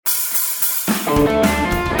Hello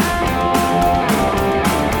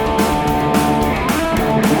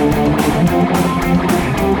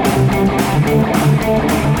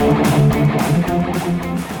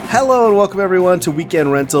and welcome everyone to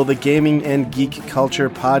Weekend Rental, the gaming and geek culture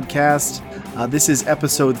podcast. This is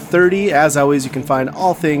episode 30. As always, you can find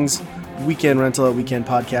all things Weekend Rental at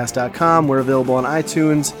weekendpodcast.com. We're available on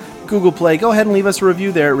iTunes, Google Play. Go ahead and leave us a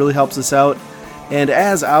review there. It really helps us out. And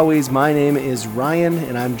as always, my name is Ryan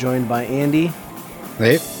and I'm joined by Andy.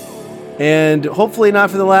 Hey. And hopefully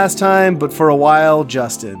not for the last time, but for a while,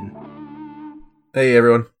 Justin. Hey,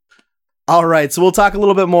 everyone. All right, so we'll talk a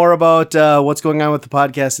little bit more about what's going on with the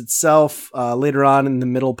podcast itself later on in the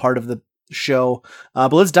middle part of the show.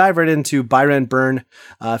 But let's dive right into Buy, Rent, Burn.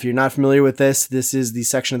 If you're not familiar with this is the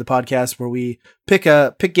section of the podcast where we pick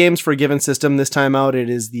games for a given system. This time out, it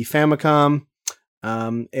is the Famicom.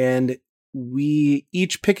 And we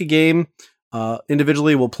each pick a game.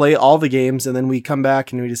 Individually, we'll play all the games, and then we come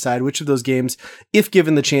back and we decide which of those games, if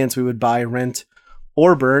given the chance, we would buy, rent,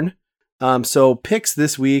 or burn. So picks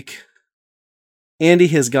this week. Andy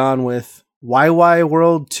has gone with YY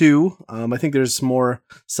World 2. I think there's more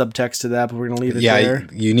subtext to that, but we're going to leave it there. Yeah,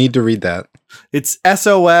 you need to read that. It's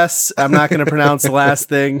SOS. I'm not going to pronounce the last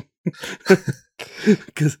thing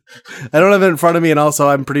because I don't have it in front of me, and also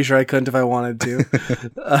I'm pretty sure I couldn't if I wanted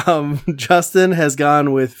to. Justin has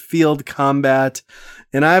gone with Field Combat,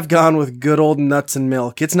 and I've gone with good old Nuts and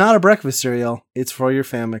Milk. It's not a breakfast cereal. It's for your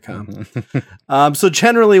Famicom. So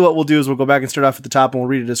generally what we'll do is we'll go back and start off at the top and we'll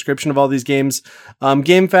read a description of all these games.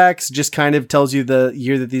 GameFAQs just kind of tells you the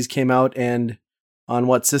year that these came out and on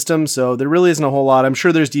what system. So there really isn't a whole lot. I'm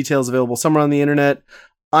sure there's details available somewhere on the internet.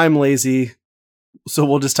 I'm lazy, so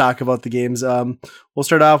we'll just talk about the games. We'll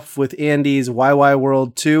start off with Andy's YY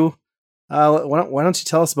World 2. Why don't you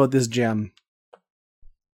tell us about this gem?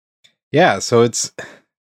 Yeah, so it's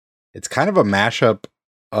kind of a mashup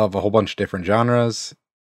of a whole bunch of different genres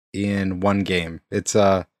in one game. It's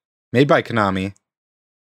made by Konami,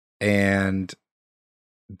 and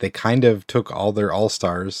they kind of took all their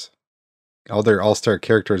all-star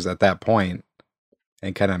characters at that point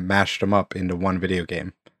and kind of mashed them up into one video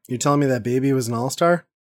game. You're telling me that baby was an all-star?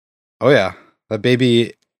 Oh yeah, that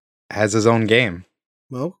baby has his own game.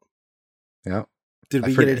 Well, yeah. Did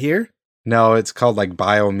we get it here? No, it's called like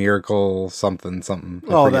Bio Miracle something. I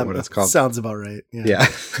forget what it's called. Sounds about right. Yeah.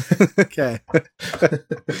 Okay.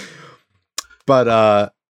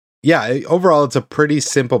 But yeah, overall it's a pretty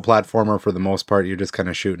simple platformer for the most part. You're just kind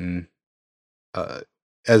of shooting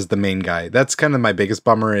as the main guy. That's kind of my biggest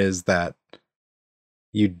bummer, is that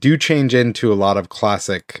you do change into a lot of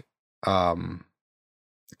classic Konami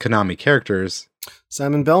characters.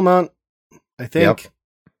 Simon Belmont, I think.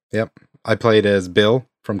 Yep. I played as Bill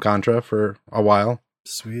from Contra for a while.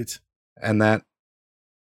 Sweet. And that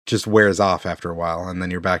just wears off after a while, and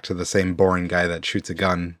then you're back to the same boring guy that shoots a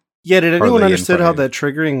gun. Yeah, did anyone understood how that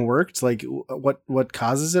triggering worked? Like, what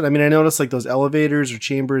causes it? I mean, I noticed like those elevators or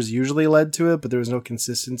chambers usually led to it, but there was no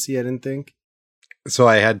consistency, I didn't think. So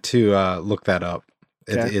I had to look that up.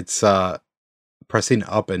 Okay. It's pressing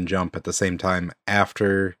up and jump at the same time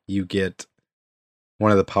after you get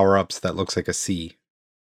one of the power-ups that looks like a C.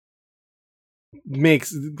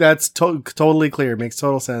 That's totally clear. Makes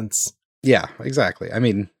total sense. Yeah, exactly. I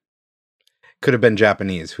mean, could have been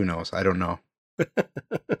Japanese. Who knows? I don't know.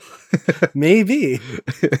 Maybe.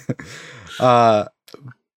 But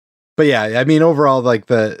yeah, I mean, overall, like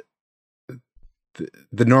the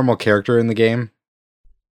normal character in the game,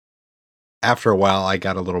 after a while, I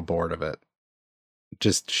got a little bored of it.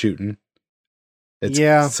 Just shooting.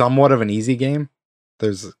 It's somewhat of an easy game.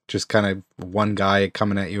 There's just kind of one guy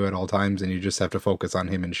coming at you at all times, and you just have to focus on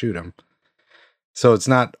him and shoot him. So it's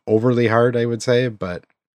not overly hard, I would say, but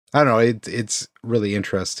I don't know. It's really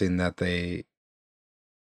interesting that they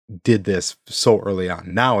did this so early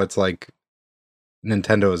on. Now it's like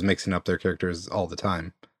Nintendo is mixing up their characters all the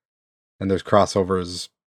time, and there's crossovers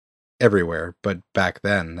everywhere. But back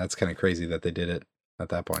then, that's kind of crazy that they did it at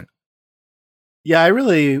that point. Yeah, I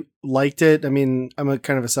really liked it. I mean, I'm a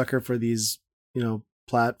kind of a sucker for these,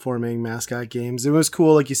 platforming mascot games. It was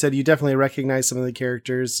cool. Like you said, you definitely recognize some of the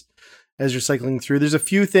characters as you're cycling through. There's a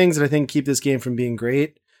few things that I think keep this game from being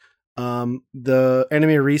great. The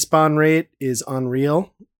enemy respawn rate is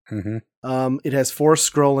unreal. Mm-hmm. It has force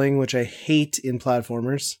scrolling, which I hate in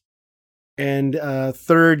platformers. And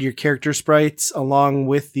third, your character sprites, along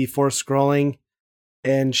with the force scrolling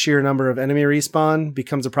and sheer number of enemy respawn,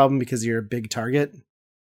 becomes a problem because you're a big target.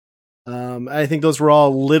 I think those were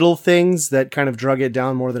all little things that kind of drug it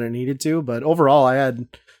down more than it needed to, but overall I had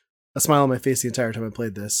a smile on my face the entire time I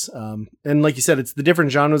played this. And like you said, it's the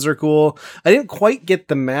different genres are cool. I didn't quite get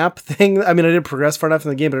the map thing. I mean, I didn't progress far enough in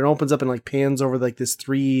the game, but it opens up and like pans over like this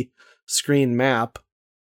 3-screen map.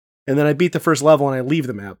 And then I beat the first level and I leave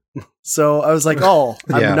the map. So I was like, oh,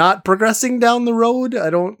 I'm not progressing down the road.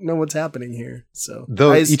 I don't know what's happening here. So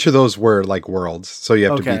each of those were like worlds. So you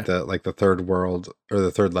have to beat the third world or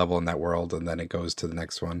the third level in that world. And then it goes to the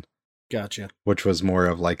next one. Gotcha. Which was more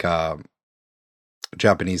of like a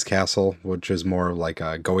Japanese castle, which is more like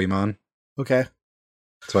a Goemon. Okay.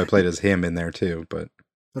 So I played as him in there too, but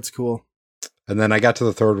that's cool. And then I got to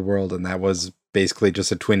the third world and that was basically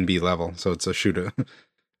just a Twin B level. So it's a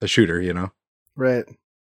shooter, you know? Right.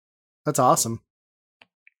 That's awesome.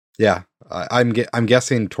 Yeah. I'm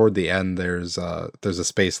guessing toward the end, there's a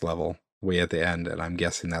space level way at the end. And I'm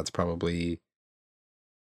guessing that's probably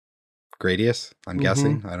Gradius. I'm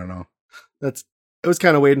guessing. I don't know. I was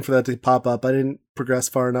kind of waiting for that to pop up. I didn't progress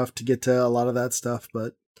far enough to get to a lot of that stuff,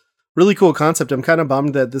 but really cool concept. I'm kind of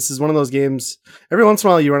bummed that this is one of those games. Every once in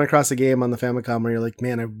a while you run across a game on the Famicom where you're like,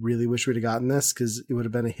 man, I really wish we'd have gotten this because it would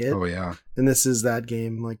have been a hit. Oh, yeah. And this is that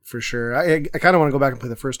game, like, for sure. I kind of want to go back and play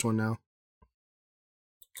the first one now.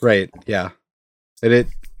 Right, yeah.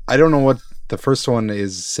 I don't know what the first one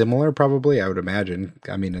is similar, probably, I would imagine.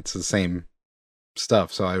 I mean, it's the same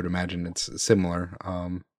stuff, so I would imagine it's similar.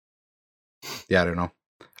 Yeah, I don't know.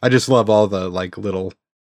 I just love all the like little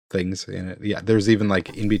things in it. Yeah, there's even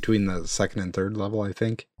like in between the second and third level, I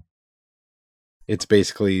think. It's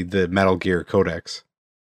basically the Metal Gear Codex.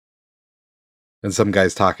 And some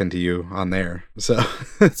guy's talking to you on there. So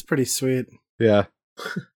it's pretty sweet. Yeah.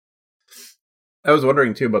 I was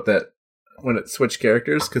wondering too about that when it switched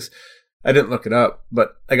characters, because I didn't look it up,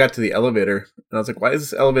 but I got to the elevator and I was like, why is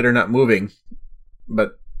this elevator not moving?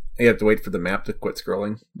 But you have to wait for the map to quit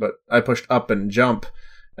scrolling. But I pushed up and jump,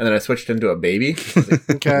 and then I switched into a baby. Like,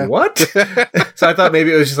 okay. What? So I thought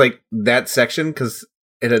maybe it was just like that section because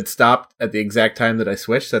it had stopped at the exact time that I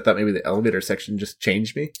switched. So I thought maybe the elevator section just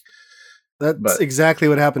changed me. That's exactly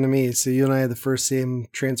what happened to me. So you and I had the same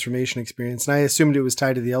transformation experience, and I assumed it was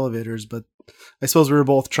tied to the elevators, but I suppose we were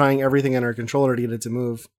both trying everything on our controller to get it to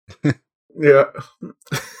move. Yeah.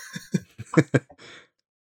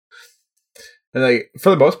 And like for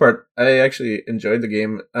the most part, I actually enjoyed the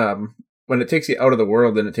game. When it takes you out of the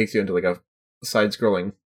world and it takes you into like a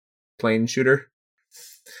side-scrolling plane shooter,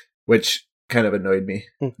 which kind of annoyed me.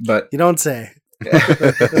 But you don't say.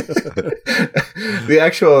 The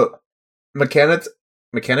actual mechanics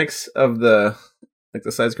of the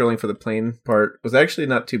side-scrolling for the plane part was actually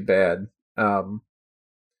not too bad. I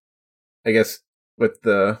guess with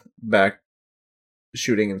the back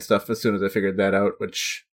shooting and stuff, as soon as I figured that out,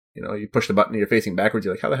 which, you know, you push the button and you're facing backwards,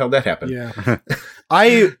 you're like, how the hell did that happen? Yeah.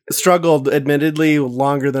 I struggled, admittedly,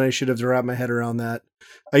 longer than I should have to wrap my head around that.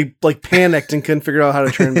 I like panicked and couldn't figure out how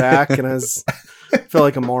to turn back, and I felt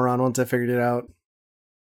like a moron once I figured it out.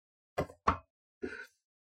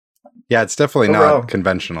 Yeah, it's definitely not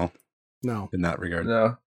conventional. No. In that regard. No.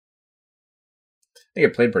 I think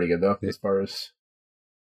it played pretty good, though, as far as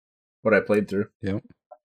what I played through. Yep.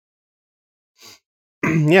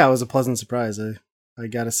 Yeah, it was a pleasant surprise. I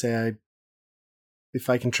gotta say, if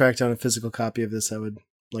I can track down a physical copy of this, I would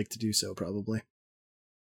like to do so, probably.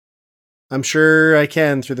 I'm sure I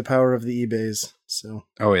can through the power of the eBays. So.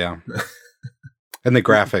 Oh, yeah. And the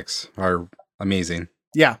graphics are amazing.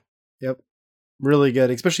 Yeah. Yep. Really good,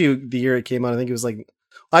 especially the year it came out. I think it was like,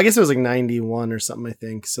 I guess it was like 91 or something, I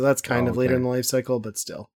think. So that's kind of later in the life cycle, but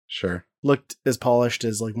still. Sure. Looked as polished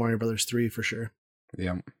as like Mario Brothers 3 for sure.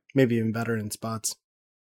 Yeah. Maybe even better in spots.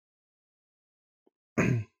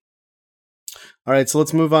 All right, so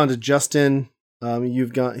let's move on to Justin.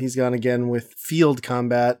 He's gone again with field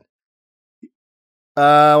combat.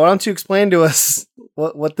 Why don't you explain to us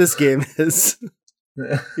what this game is,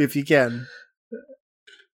 if you can?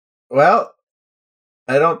 Well,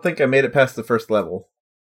 I don't think I made it past the first level,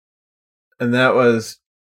 and that was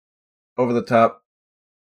over the top,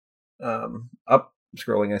 up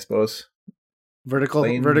scrolling, I suppose. Vertical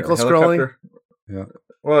scrolling. Yeah.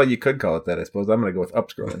 Well, you could call it that, I suppose. I'm going to go with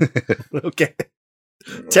up scrolling. Okay.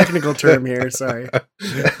 Technical term here, sorry.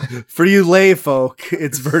 For you lay folk,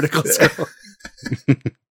 it's vertical scrolling.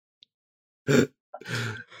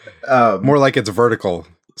 More like it's vertical.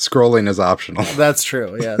 Scrolling is optional. That's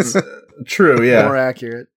true, yes. True, yeah. More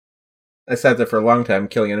accurate. I sat there for a long time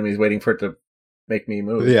killing enemies, waiting for it to make me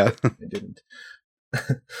move. Yeah. It didn't.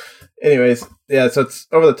 Anyways, yeah, so it's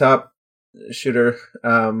over the top shooter.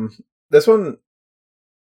 This one,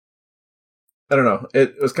 I don't know.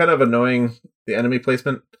 It was kind of annoying, the enemy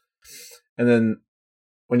placement. And then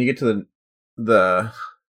when you get to the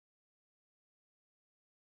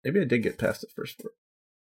maybe I did get past the first floor.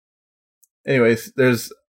 Anyways,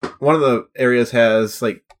 there's one of the areas has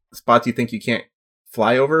like spots you think you can't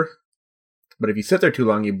fly over, but if you sit there too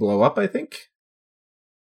long, you blow up. I think.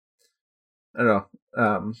 I don't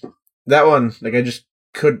know. That one, like I just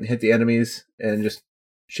couldn't hit the enemies and just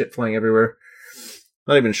shit flying everywhere.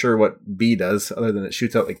 Not even sure what B does, other than it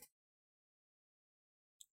shoots out like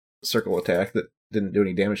circle attack that didn't do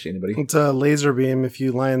any damage to anybody. It's a laser beam. If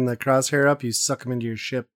you line the crosshair up, you suck them into your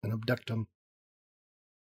ship and abduct them.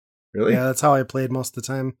 Really? Yeah, that's how I played most of the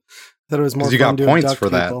time. I thought it was more fun you got to points abduct for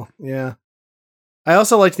people. that. Yeah. I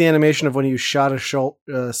also liked the animation of when you shot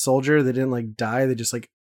a soldier. They didn't like die. They just like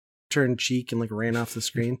turned cheek and like ran off the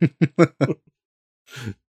screen.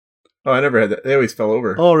 Oh, I never had that. They always fell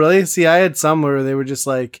over. Oh, really? See, I had some where they were just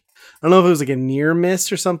like, I don't know if it was like a near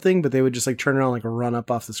miss or something, but they would just like turn around, like run up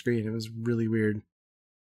off the screen. It was really weird.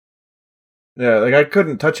 Yeah, like I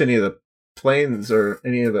couldn't touch any of the planes or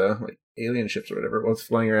any of the like alien ships or whatever it was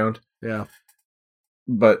flying around. Yeah.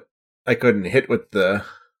 But I couldn't hit with the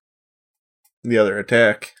other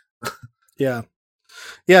attack. Yeah.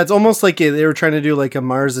 Yeah, it's almost like they were trying to do like a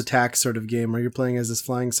Mars Attack sort of game where you're playing as this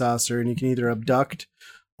flying saucer and you can either abduct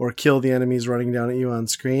or kill the enemies running down at you on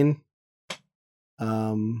screen.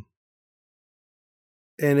 And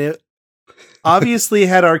it obviously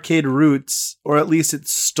had arcade roots, or at least it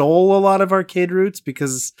stole a lot of arcade roots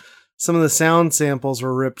because some of the sound samples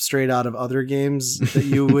were ripped straight out of other games that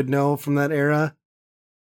you would know from that era.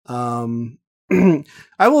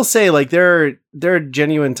 I will say, like, there are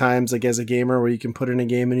genuine times, like as a gamer, where you can put in a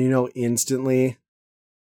game and you know instantly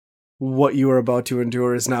what you are about to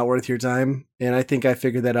endure is not worth your time. And I think I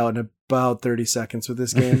figured that out in about 30 seconds with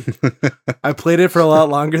this game. I played it for a lot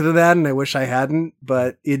longer than that, and I wish I hadn't,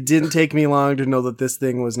 but it didn't take me long to know that this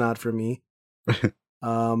thing was not for me.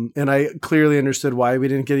 And I clearly understood why we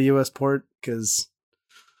didn't get a US port, because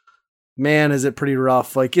man, is it pretty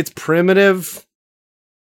rough. Like, it's primitive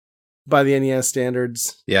by the NES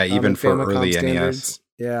standards. Yeah, even for Famicom early standards.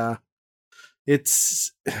 NES. Yeah.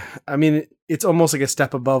 It's, I mean, it's almost like a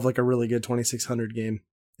step above like a really good 2600 game,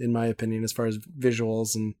 in my opinion, as far as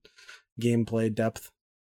visuals and gameplay depth.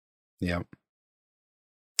 Yeah.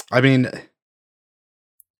 I mean,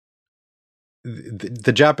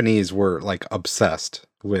 the Japanese were like obsessed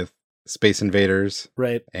with Space Invaders,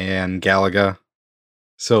 right, and Galaga.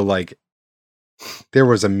 So like there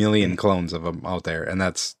was a million clones of them out there, and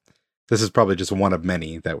this is probably just one of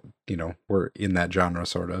many that, you know, were in that genre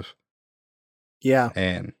sort of. Yeah.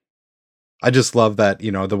 And I just love that,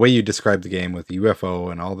 you know, the way you described the game with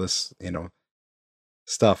UFO and all this, you know,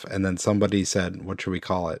 stuff, and then somebody said, what should we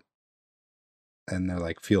call it? And they're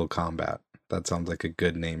like, Field Combat. That sounds like a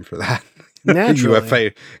good name for that.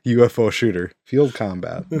 UFO shooter. Field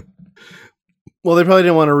Combat. Well, they probably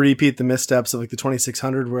didn't want to repeat the missteps of like the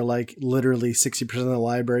 2600, where like literally 60% of the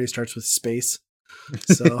library starts with space.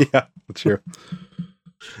 So yeah, that's true.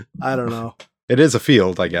 I don't know. It is a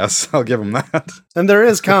field, I guess. I'll give them that. And there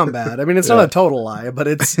is combat. I mean, it's not a total lie, but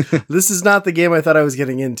this is not the game I thought I was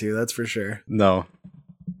getting into. That's for sure. No,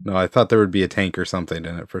 I thought there would be a tank or something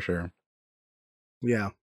in it for sure.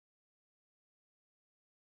 Yeah.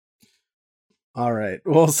 All right.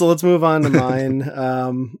 Well, so let's move on to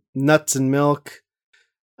mine. Nuts and Milk.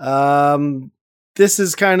 This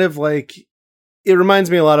is kind of like, it reminds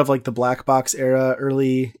me a lot of like the Black Box era,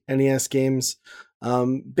 early NES games.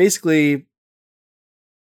 Basically,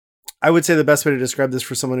 I would say the best way to describe this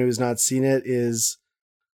for someone who has not seen it is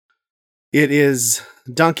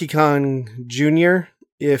Donkey Kong Jr.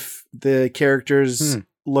 if the characters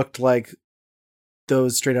looked like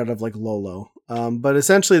those straight out of like Lolo. But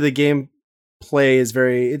essentially the gameplay is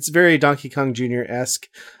very Donkey Kong Jr.-esque.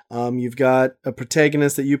 You've got a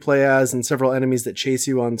protagonist that you play as and several enemies that chase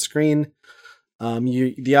you on screen.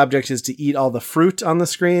 The object is to eat all the fruit on the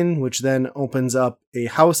screen, which then opens up a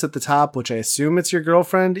house at the top, which I assume it's your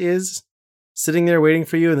girlfriend is sitting there waiting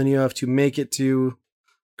for you. And then you have to make it to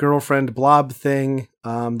girlfriend blob thing.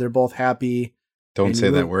 They're both happy. Don't say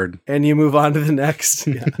that word. And you move on to the next.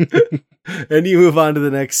 Yeah. And you move on to the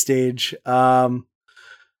next stage.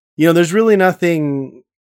 There's really nothing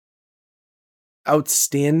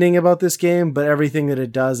outstanding about this game, but everything that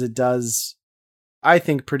it does, I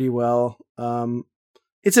think, pretty well.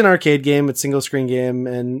 It's an arcade game, it's a single screen game,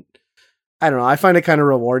 and I don't know, I find it kind of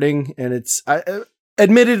rewarding, and it's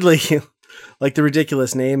admittedly like the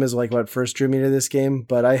ridiculous name is like what first drew me to this game,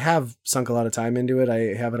 but I have sunk a lot of time into it.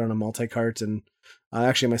 I have it on a multi-cart, and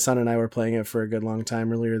actually my son and I were playing it for a good long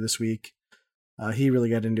time earlier this week. He really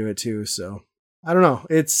got into it too, so I don't know.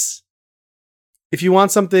 It's if you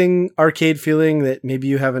want something arcade feeling that maybe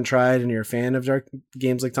you haven't tried and you're a fan of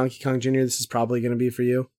games like Donkey Kong Jr., this is probably going to be for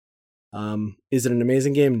you. Is it an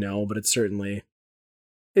amazing game? No, but it certainly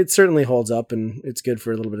holds up and it's good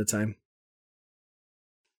for a little bit of time.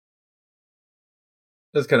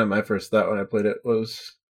 That's kind of my first thought when I played it,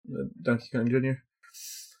 was Donkey Kong Jr.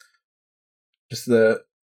 Just the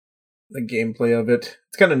gameplay of it.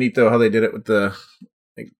 It's kind of neat though how they did it with the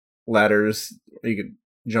ladders. You could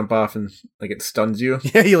jump off and it stuns you.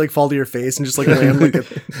 Yeah, you fall to your face and just land like a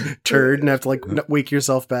turd and have to wake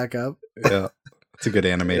yourself back up. Yeah, it's a good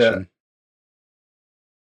animation.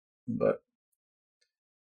 Yeah. But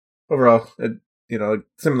overall,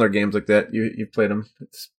 similar games like that. You've played them.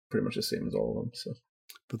 It's pretty much the same as all of them. So,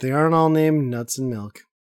 but they aren't all named Nuts and Milk.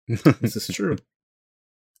 This is true.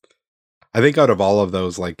 I think out of all of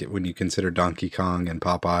those, when you consider Donkey Kong and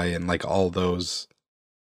Popeye and all those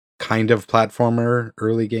kind of platformer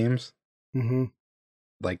early games,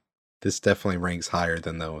 this definitely ranks higher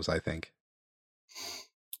than those, I think.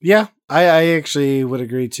 Yeah, I actually would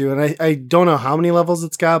agree too. And I don't know how many levels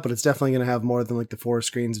it's got, but it's definitely going to have more than the 4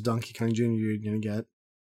 screens of Donkey Kong Jr. you're going to get.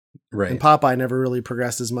 Right. And Popeye never really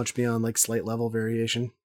progresses much beyond slight level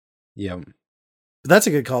variation. Yep. But that's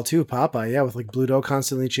a good call too, Popeye. Yeah, with Bluto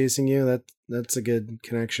constantly chasing you, that's a good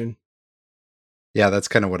connection. Yeah, that's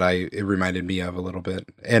kind of what it reminded me of a little bit.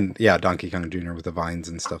 And yeah, Donkey Kong Jr. with the vines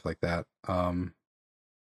and stuff like that.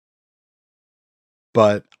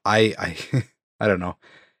 But I I don't know.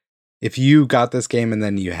 If you got this game and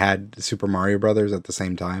then you had Super Mario Brothers at the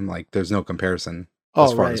same time, there's no comparison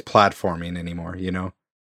as far as platforming anymore,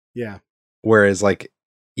 Yeah. Whereas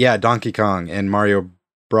Donkey Kong and Mario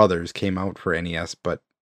Brothers came out for NES, but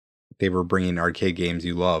they were bringing arcade games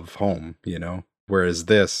you love home, Whereas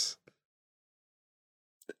this,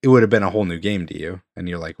 it would have been a whole new game to you, and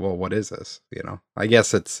you're like, well, what is this? I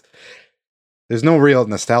guess there's no real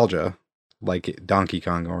nostalgia like Donkey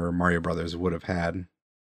Kong or Mario Brothers would have had.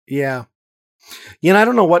 Yeah. And I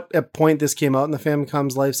don't know what point this came out in the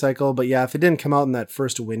Famicom's life cycle, but yeah, if it didn't come out in that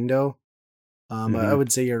first window, I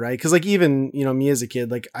would say you're right. Because even me as a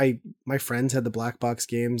kid, my friends had the black box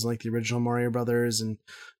games like the original Mario Brothers and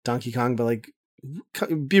Donkey Kong, but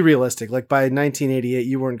be realistic. By 1988,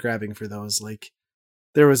 you weren't grabbing for those.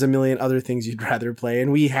 There was a million other things you'd rather play,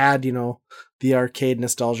 and we had the arcade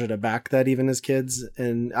nostalgia to back that even as kids.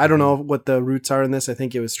 And I don't know what the roots are in this. I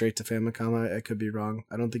think it was straight to Famicom. I could be wrong.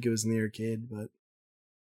 I don't think it was in the arcade, but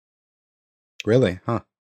really, huh?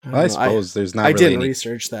 I suppose there's not. I really didn't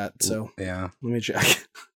research that, so yeah. Let me check.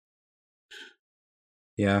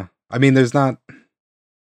 Yeah, I mean, there's not.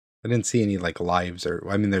 I didn't see any lives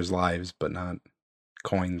there's lives, but not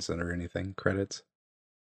coins or anything. Credits.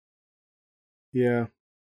 Yeah.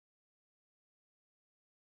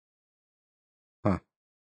 Huh.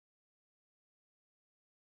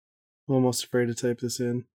 I'm almost afraid to type this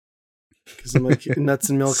in. Because I'm Nuts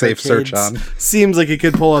and Milk safe search on. Seems like it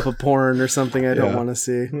could pull up a porn or something I don't want to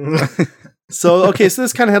see. So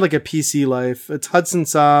this kind of had a PC life. It's Hudson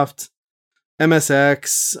Soft,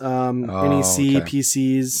 MSX, NEC,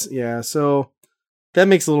 PCs. Yeah, so that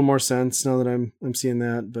makes a little more sense now that I'm seeing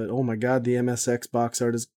that. But oh my god, the MSX box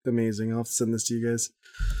art is amazing. I'll have to send this to you guys.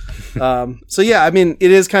 So yeah, it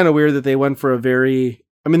is kind of weird that they went for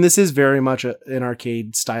this is very much an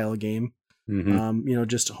arcade style game. Mm-hmm.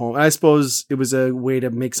 Just home. I suppose it was a way to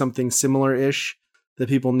make something similar-ish that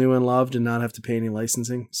people knew and loved and not have to pay any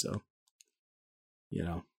licensing. So,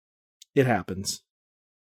 it happens.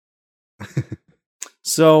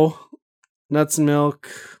 So, Nuts and Milk,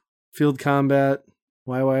 Field Combat,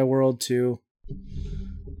 YY World 2.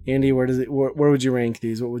 Andy, where would you rank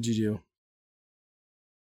these? What would you do?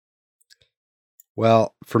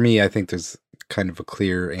 Well, for me, I think there's kind of a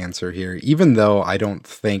clear answer here, even though I don't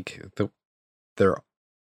think they're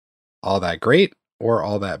all that great or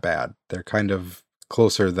all that bad. They're kind of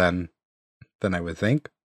closer than I would think,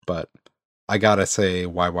 but I gotta say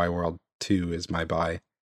YY World 2 is my buy.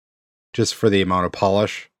 Just for the amount of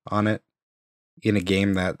polish on it in a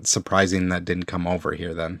game that's surprising that didn't come over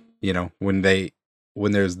here then. When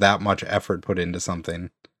there's that much effort put into something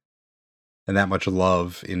and that much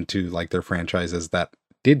love into their franchises that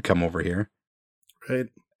did come over here. Right.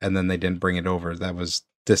 And then they didn't bring it over. That was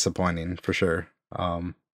disappointing for sure.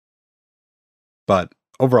 But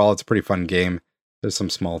overall, it's a pretty fun game. There's some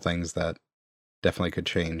small things that definitely could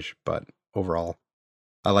change, but overall,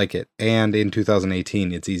 I like it. And in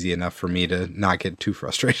 2018, it's easy enough for me to not get too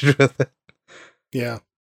frustrated with it. Yeah.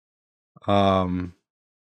 My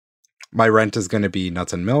rent is going to be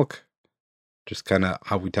Nuts and Milk. Just kind of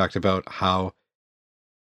how we talked about how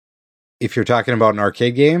if you're talking about an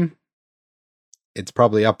arcade game, it's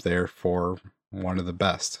probably up there for one of the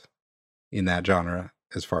best in that genre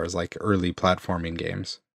as far as like early platforming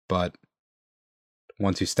games. But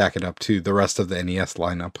once you stack it up to the rest of the NES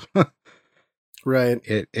lineup, right,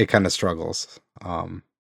 it kind of struggles.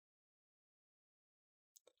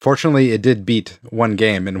 Fortunately, it did beat one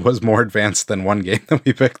game and was more advanced than one game that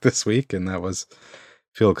we picked this week, and that was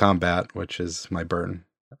Field Combat, which is my burn.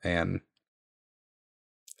 And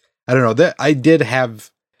I don't know, that I did have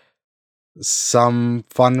some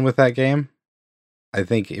fun with that game. I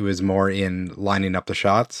think it was more in lining up the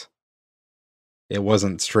shots. It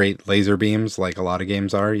wasn't straight laser beams like a lot of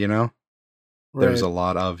games are, you know? Right. There's a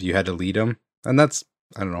lot of, you had to lead them. And that's,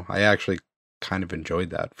 I don't know, I actually kind of enjoyed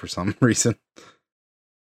that for some reason.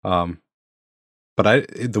 But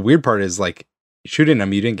the weird part is like shooting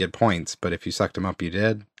them, you didn't get points, but if you sucked them up, you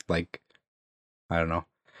did. Like, I don't know.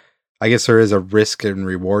 I guess there is a risk and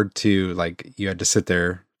reward to, like, you had to sit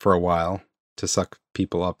there for a while to suck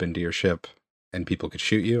people up into your ship and people could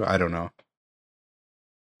shoot you. I don't know.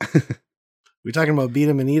 We talking about beat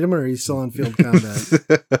 'em and eat 'em, or are you still on Field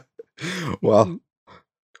Combat? Well,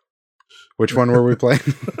 which one were we playing?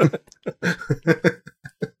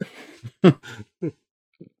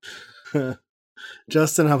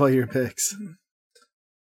 Justin, how about your picks?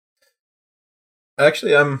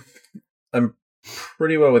 Actually, I'm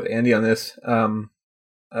pretty well with Andy on this.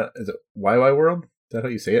 Is it YY World? Is that how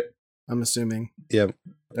you say it? I'm assuming. Yep.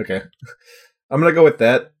 Okay. I'm gonna go with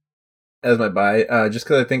that as my buy, just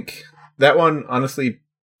because I think that one honestly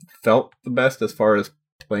felt the best as far as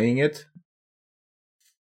playing it.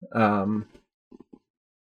 I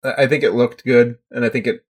think it looked good, and I think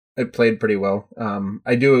it played pretty well.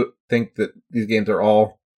 I do think that these games are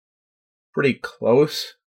all pretty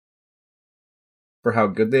close for how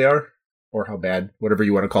good they are, or how bad, whatever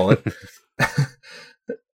you want to call it.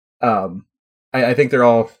 I think they're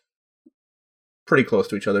all pretty close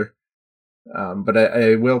to each other. But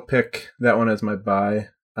I will pick that one as my buy.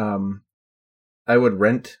 I would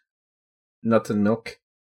rent Nuts and Milk.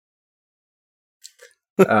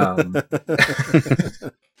 I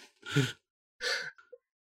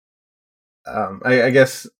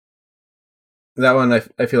guess that one, I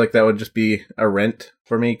feel like that would just be a rent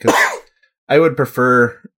for me, because I would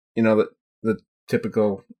prefer, the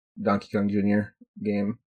typical Donkey Kong Jr.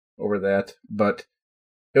 game over that, but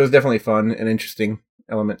it was definitely fun and interesting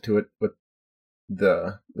element to it with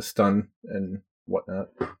the stun and whatnot.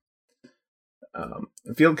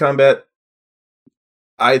 Field Combat,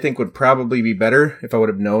 I think, would probably be better if I would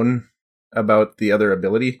have known about the other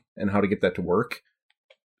ability and how to get that to work.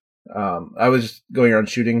 I was just going around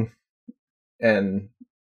shooting, and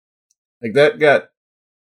like that got,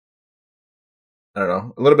 I don't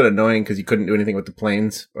know, a little bit annoying because you couldn't do anything with the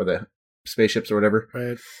planes or the spaceships or whatever.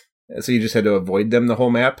 Right. So you just had to avoid them the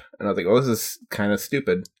whole map. And I was like, well, this is kind of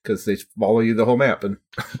stupid because they follow you the whole map, and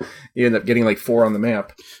you end up getting like 4 on the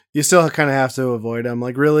map. You still kind of have to avoid them.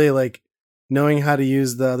 Like, really, like, knowing how to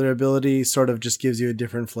use the other ability sort of just gives you a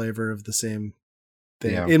different flavor of the same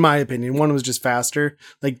thing. Yeah. In my opinion, one was just faster.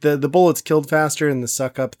 Like, the bullets killed faster, and the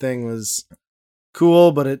suck up thing was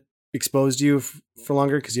cool, but it exposed you for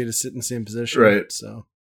longer because you had to sit in the same position. Right. So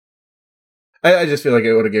I just feel like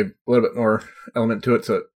it would have gave a little bit more element to it,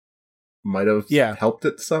 so it might have helped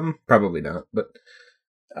it some. Probably not, but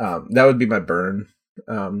that would be my burn,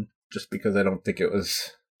 just because I don't think it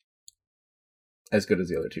was as good as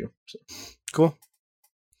the other two. So. Cool.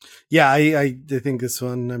 Yeah, I think this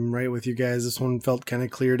one, I'm right with you guys. This one felt kind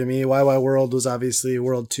of clear to me. YY World was obviously,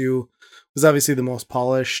 World 2 was obviously the most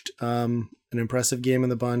polished, an impressive game in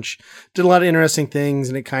the bunch. Did a lot of interesting things,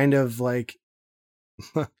 and it kind of like,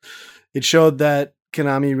 it showed that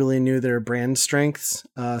Konami really knew their brand strengths,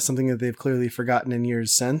 something that they've clearly forgotten in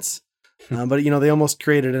years since. But, they almost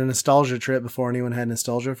created a nostalgia trip before anyone had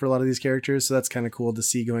nostalgia for a lot of these characters. So that's kind of cool to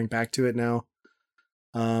see going back to it now.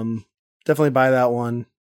 Definitely buy that one.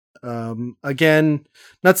 Again,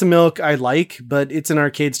 Nuts and Milk I like, but it's an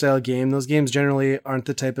arcade style game. Those games generally aren't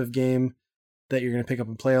the type of game that you're going to pick up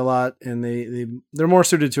and play a lot, and they're more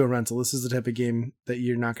suited to a rental. This is the type of game that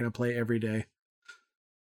you're not going to play every day.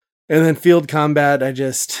 And then Field Combat,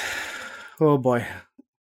 oh boy,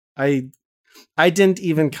 I didn't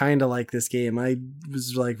even kind of like this game. I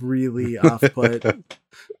was like really off put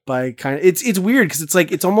by kind of, it's weird because it's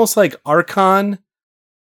like, it's almost like Archon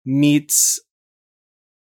meets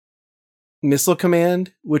Missile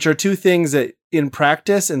Command, which are two things that in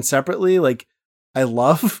practice and separately, like, I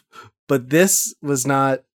love, but this was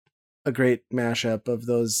not a great mashup of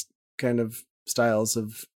those kind of styles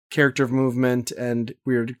of character movement and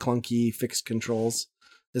weird clunky fixed controls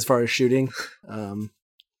as far as shooting.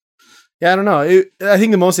 I don't know. I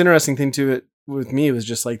think the most interesting thing to it with me, it was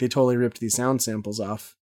just like they totally ripped these sound samples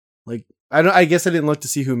off. Like I guess I didn't look to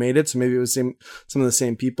see who made it, so maybe it was some of the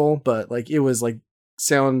same people, but like it was like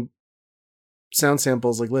sound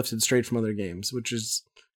samples like lifted straight from other games, which is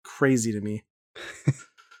crazy to me.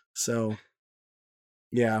 So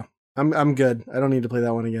yeah, I'm good. I don't need to play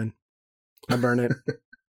that one again. I burn it.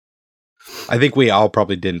 I think we all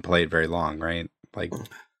probably didn't play it very long, right? Like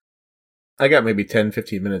I got maybe 10,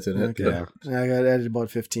 15 minutes in it. Okay. Yeah. I did about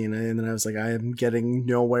 15, and then I was like, I am getting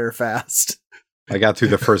nowhere fast. I got through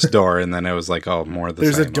the first door, and then I was like, oh, more of the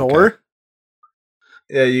There's same. a door? Okay.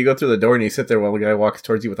 Yeah, you go through the door and you sit there while the guy walks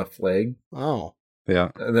towards you with a flag. Oh. Yeah.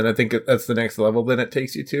 And then I think that's the next level then it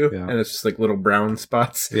takes you to. Yeah. And it's just like little brown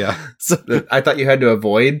spots. Yeah. So that I thought you had to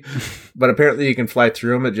avoid, but apparently you can fly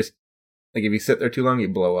through them. It just, like if you sit there too long, you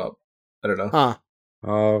blow up. I don't know. Huh.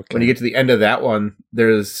 Okay. When you get to the end of that one,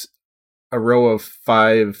 there's a row of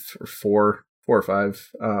 5 or 4 or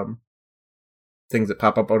 5 things that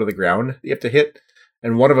pop up out of the ground you have to hit,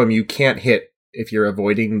 and one of them you can't hit if you're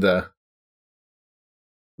avoiding the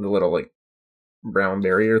little like brown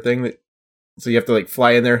barrier thing. So you have to like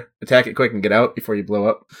fly in there, attack it quick, and get out before you blow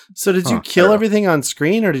up. So did you kill everything on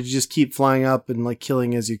screen, or did you just keep flying up and like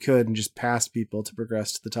killing as you could and just pass people to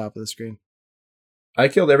progress to the top of the screen? I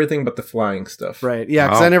killed everything but the flying stuff. Right. Yeah,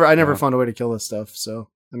 because I never found a way to kill this stuff, so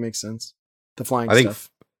that makes sense. The flying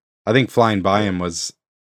stuff. I think flying by him was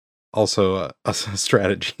also a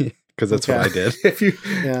strategy, because that's what I did. If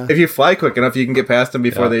you fly quick enough, you can get past them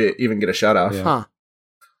before they even get a shot off. Yeah. Huh.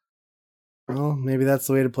 Well, maybe that's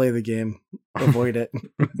the way to play the game. Avoid it.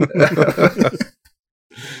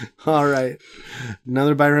 All right.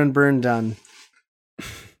 Another Byron burn done.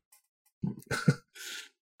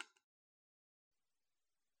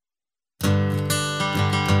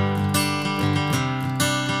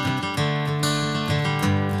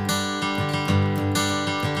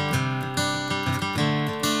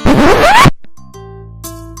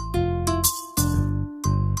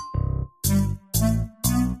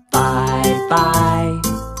 Bye,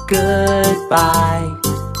 goodbye.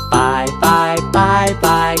 Bye, bye, bye,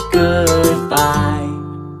 bye, goodbye.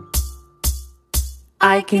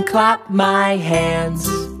 I can clap my hands.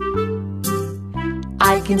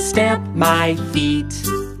 I can stamp my feet.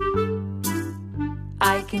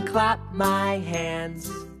 I can clap my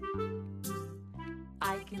hands.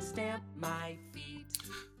 I can stamp my feet.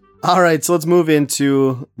 All right, so let's move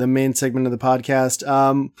into the main segment of the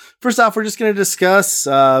podcast. First off, we're just going to discuss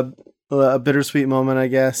a bittersweet moment, I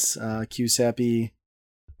guess. Cue sappy,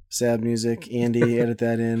 sad music. Andy, edit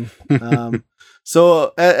that in.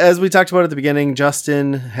 So as we talked about at the beginning,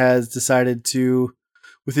 Justin has decided to,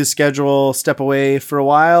 with his schedule, step away for a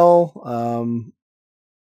while.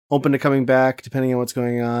 Open to coming back, depending on what's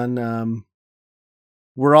going on.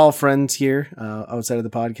 We're all friends here outside of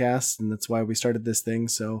the podcast, and that's why we started this thing.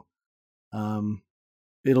 So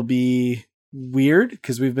it'll be weird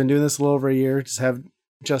because we've been doing this a little over a year. Just have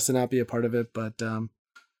Justin not be a part of it. But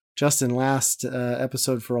Justin, last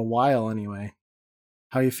episode for a while anyway.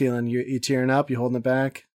 How you feeling? You tearing up? You holding it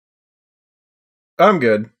back? I'm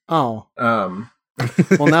good. Oh.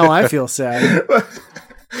 Well, now I feel sad.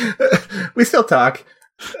 We still talk.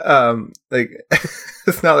 Like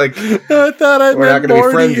it's not like I thought we're not going to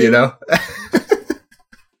be friends, you know.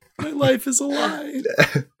 My life is a lie.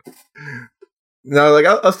 No, like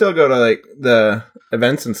I'll still go to like the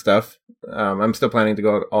events and stuff. I'm still planning to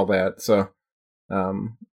go to all that. So,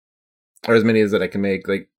 or as many as that I can make,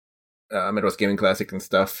 like Midwest Gaming Classic and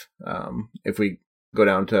stuff. If we go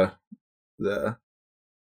down to the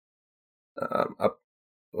up.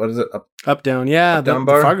 What is it? Up down, yeah. Up down the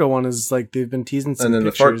bar? Fargo one is like they've been teasing some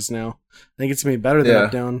pictures now. I think it's gonna be better than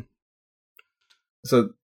Up Down.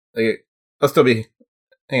 So like, I'll still be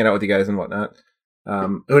hanging out with you guys and whatnot.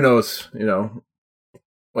 Who knows? You know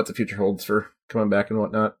what the future holds for coming back and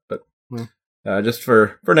whatnot. But just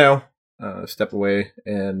for now, step away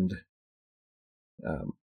and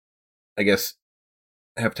I guess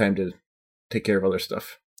have time to take care of other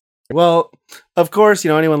stuff. Well, of course,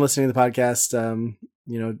 anyone listening to the podcast,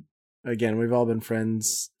 again, we've all been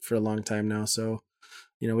friends for a long time now. So,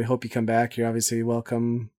 we hope you come back. You're obviously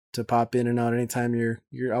welcome to pop in and out anytime.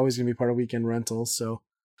 You're always going to be part of Weekend Rentals. So,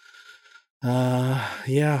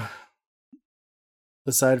 yeah.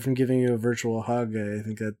 Aside from giving you a virtual hug, I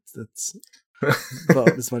think that's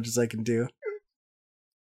about as much as I can do.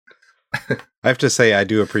 I have to say, I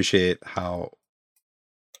do appreciate how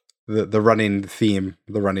the running theme,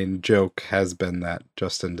 the running joke has been that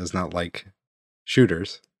Justin does not like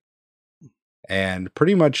shooters. And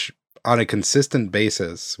pretty much on a consistent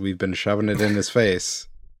basis, we've been shoving it in his face.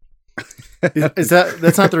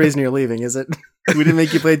 That's not the reason you're leaving, is it? We didn't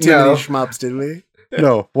make you play too many shmups, did we?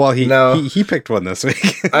 No. Well, he picked one this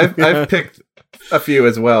week. I've picked a few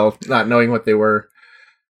as well, not knowing what they were.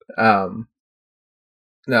 No,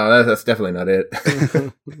 that's definitely not it.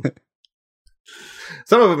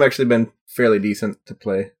 Some of them actually been fairly decent to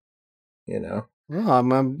play. Oh,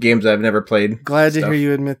 I'm games I've never played. Glad to hear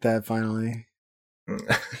you admit that finally.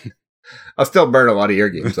 I'll still burn a lot of your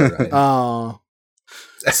games, all right. Oh.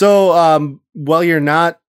 So, while you're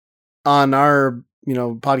not on our,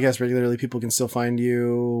 podcast regularly, people can still find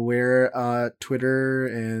you where, Twitter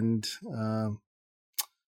and,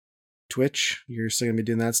 Twitch. You're still gonna be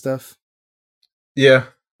doing that stuff? Yeah.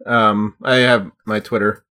 I have my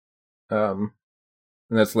Twitter. And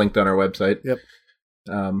that's linked on our website. Yep.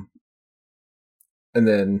 And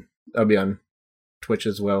then I'll be on Twitch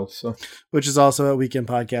as well. So, which is also at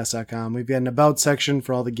weekendpodcast.com. We've got an about section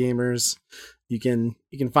for all the gamers. You can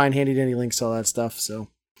find handy dandy links to all that stuff. So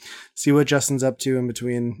see what Justin's up to in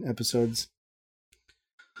between episodes.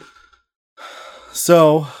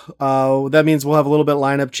 So that means we'll have a little bit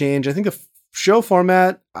lineup change. I think the show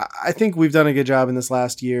format, I think we've done a good job in this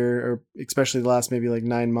last year, or especially the last maybe like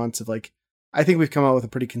 9 months of I think we've come out with a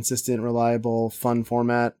pretty consistent, reliable, fun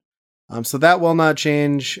format. So that will not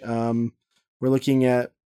change. We're looking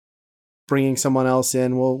at bringing someone else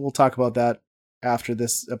in. We'll talk about that after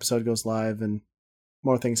this episode goes live, and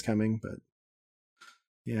more things coming. But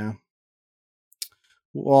yeah,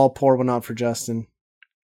 we'll all pour one out for Justin.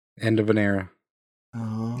 End of an era.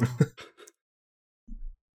 Oh.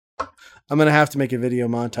 I'm gonna have to make a video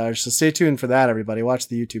montage, so stay tuned for that, everybody. Watch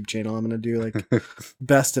the YouTube channel. I'm gonna do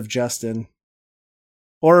best of Justin.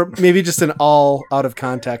 Or maybe just an all out of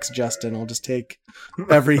context Justin. I'll just take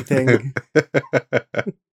everything.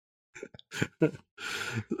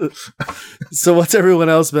 So what's everyone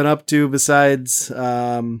else been up to besides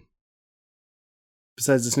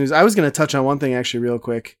this news? I was going to touch on one thing actually real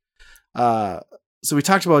quick. So we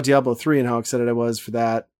talked about Diablo 3 and how excited I was for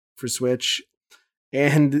that for Switch.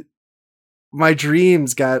 And my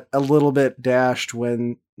dreams got a little bit dashed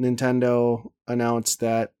when Nintendo announced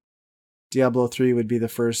that Diablo 3 would be the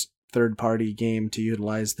first third-party game to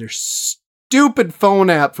utilize their stupid phone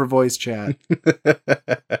app for voice chat.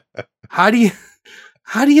 How do you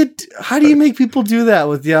make people do that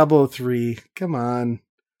with Diablo 3? Come on.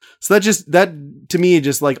 So that to me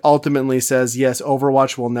just ultimately says yes,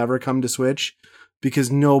 Overwatch will never come to Switch because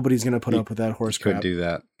nobody's going to put up with that horse crap. Couldn't do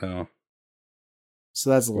that. No.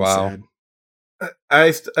 So that's a little sad.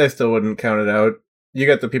 I still wouldn't count it out. You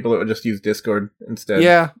got the people that would just use Discord instead.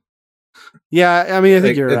 Yeah. Yeah, I mean, I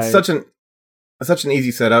think you're right. It's such an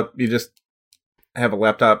easy setup. You just have a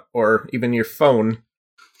laptop or even your phone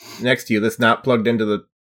next to you that's not plugged into the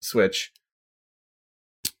Switch,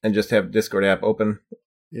 and just have Discord app open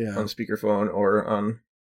on speakerphone or on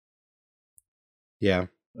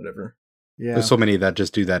whatever. Yeah, there's so many that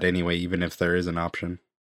just do that anyway, even if there is an option.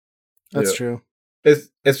 That's true. It's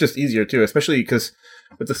just easier too, especially because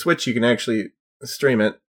with the Switch you can actually stream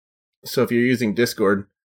it. So if you're using Discord,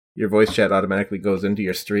 your voice chat automatically goes into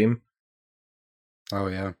your stream. Oh,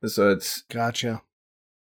 yeah. So it's... Gotcha.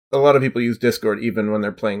 A lot of people use Discord even when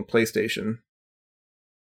they're playing PlayStation.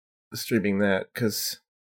 Streaming that because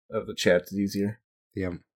of the chat is easier.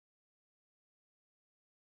 Yeah.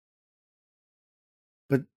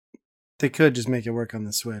 But they could just make it work on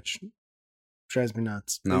the Switch. Drives me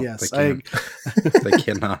nuts. No, but yes, they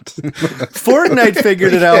cannot. Fortnite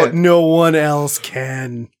figured it out. No one else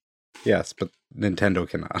can. Yes, but Nintendo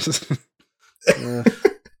cannot.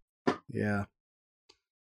 Yeah.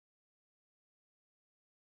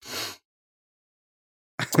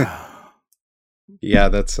 Yeah,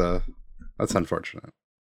 that's unfortunate.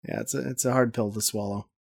 Yeah, it's a hard pill to swallow.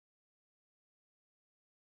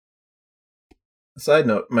 Side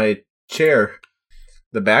note, my chair,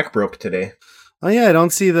 the back broke today. Oh yeah, I don't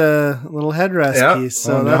see the little headrest piece.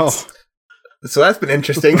 So So that's been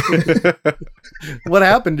interesting. What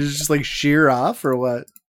happened? Did it just shear off or what?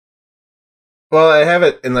 Well, I have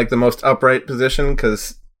it in the most upright position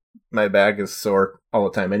because my back is sore all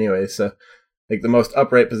the time anyway. So the most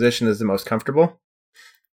upright position is the most comfortable.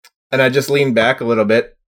 And I just leaned back a little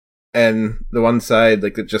bit and the one side,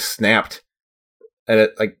 it just snapped. And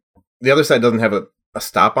it, the other side doesn't have a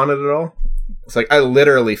stop on it at all. It's I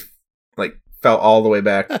literally, fell all the way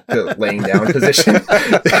back to laying down position.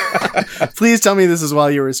 Please tell me this is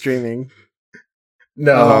while you were streaming.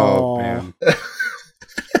 No. Oh, man.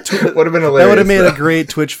 Would have been hilarious. That would have made a great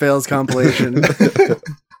Twitch fails compilation.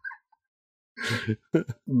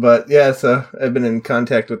 But yeah, so I've been in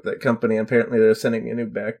contact with that company. Apparently they're sending me a new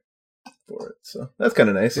back for it. So that's kind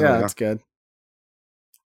of nice. Yeah, that's good.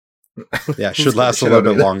 Yeah, it should last a little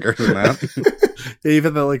bit longer than that.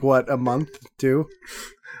 Even though, like, what, a month, too?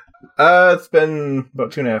 It's been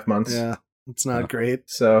about 2.5 months. Yeah, it's not great.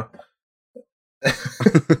 So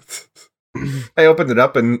I opened it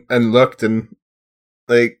up and looked, and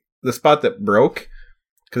like the spot that broke,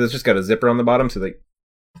 because it's just got a zipper on the bottom, so like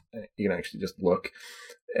you can actually just look.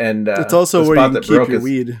 And it's also where you can keep your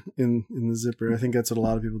weed in the zipper. I think that's what a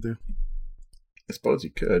lot of people do. I suppose you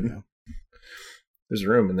could. Yeah. There's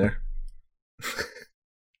room in there.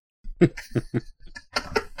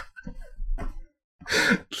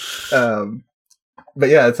 But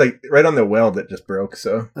yeah, it's like right on the weld that just broke.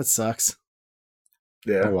 So that sucks.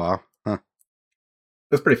 Yeah. Oh, wow. Huh.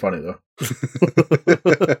 It's pretty funny though.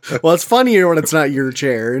 Well, it's funnier when it's not your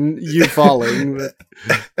chair and you falling. But...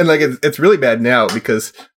 And like it's really bad now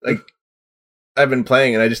because like I've been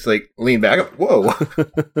playing and I just like lean back. Whoa, I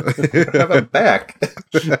have a back.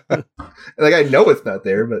 Like I know it's not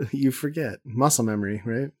there, but you forget muscle memory,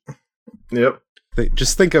 right? Yep.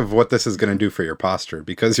 Just think of what this is going to do for your posture,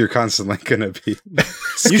 because you're constantly going to be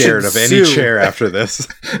scared of any chair after this.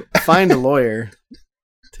 Find a lawyer.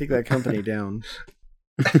 Take that company down.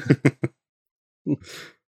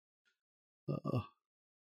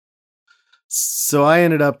 So I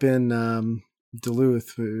ended up in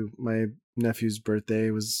Duluth. My nephew's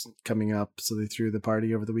birthday was coming up, so they threw the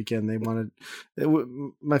party over the weekend. They wanted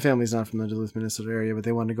my family's not from the Duluth, Minnesota area, but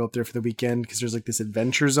they wanted to go up there for the weekend because there's like this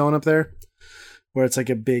adventure zone up there where it's like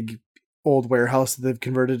a big old warehouse that they've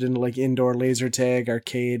converted into like indoor laser tag,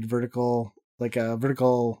 arcade, vertical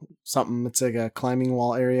something. It's like a climbing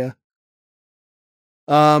wall area.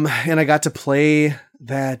 And I got to play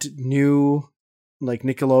that new like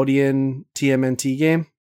Nickelodeon TMNT game.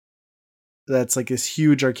 That's like this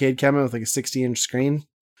huge arcade cabinet with like a 60-inch screen.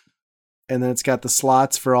 And then it's got the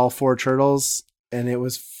slots for all 4 turtles. And it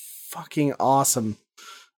was fucking awesome.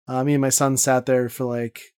 Me and my son sat there for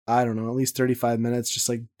like, I don't know, at least 35 minutes, just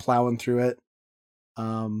like plowing through it.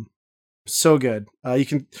 So good.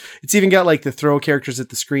 It's even got like the throw characters at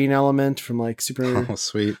the screen element from like sweet.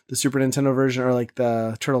 The Super Nintendo version, or like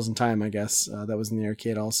the Turtles in Time, I guess. That was in the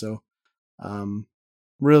arcade also.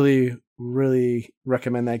 Really, really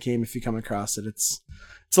recommend that game if you come across it. It's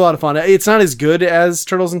a lot of fun. It's not as good as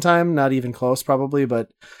Turtles in Time, not even close probably,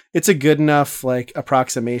 but it's a good enough like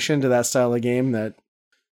approximation to that style of game that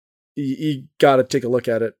you gotta take a look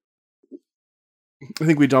at it. I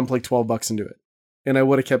think we dumped like $12 into it, and I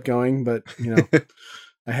would have kept going, but you know,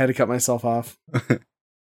 I had to cut myself off.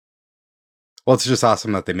 Well, it's just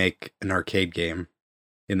awesome that they make an arcade game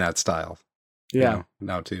in that style. Yeah. You know,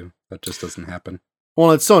 now too. That just doesn't happen.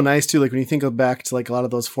 Well, it's so nice too. Like when you think back to like a lot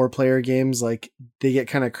of those 4-player games, like they get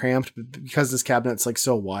kind of cramped because this cabinet's like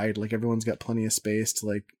so wide. Like everyone's got plenty of space to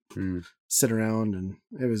like sit around, and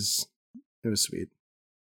it was sweet.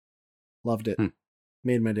 Loved it.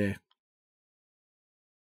 Made my day.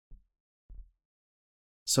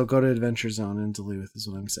 So go to Adventure Zone in Duluth is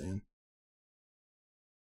what I'm saying.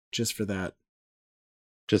 Just for that.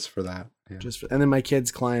 Yeah. And then my kids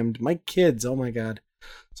climbed. Oh my God.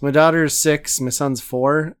 So my daughter's 6, my son's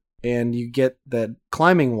 4, and you get that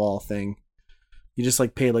climbing wall thing. You just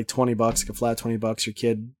like pay like $20, like a flat $20. Your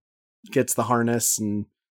kid gets the harness, and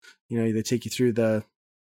you know, they take you through the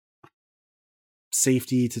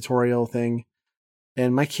safety tutorial thing.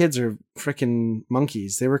 And my kids are freaking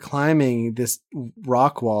monkeys. They were climbing this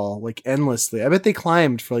rock wall like endlessly. I bet they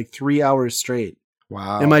climbed for like 3 hours straight.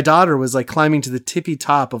 Wow. And my daughter was like climbing to the tippy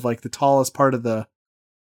top of like the tallest part of the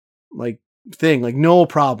like thing, like no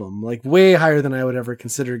problem, like way higher than I would ever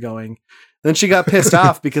consider going. Then she got pissed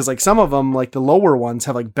off because like some of them, like the lower ones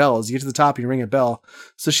have like bells. You get to the top, you ring a bell.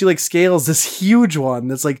 So she like scales this huge one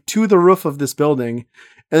that's like to the roof of this building.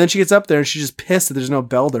 And then she gets up there and she's just pissed that there's no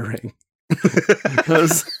bell to ring. I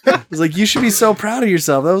was like, you should be so proud of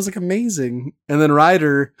yourself. That was like amazing. And then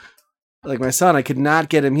Ryder, like my son, I could not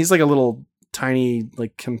get him. He's like a little tiny,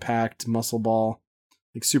 like compact muscle ball,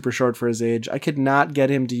 like super short for his age. I could not get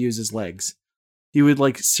him to use his legs. He would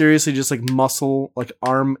like seriously just like muscle, like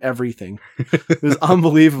arm everything. It was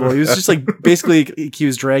unbelievable. He was just like basically he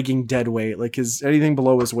was dragging dead weight. Like anything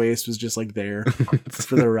below his waist was just like there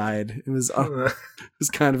for the ride. It was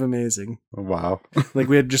kind of amazing. Wow. Like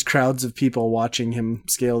we had just crowds of people watching him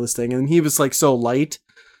scale this thing, and he was like so light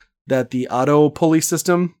that the auto pulley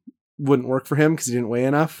system wouldn't work for him because he didn't weigh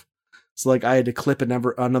enough. So like I had to clip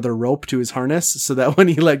another rope to his harness so that when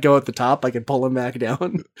he let go at the top, I could pull him back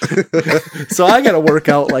down. So I got to work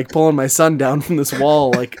out like pulling my son down from this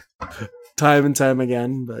wall like time and time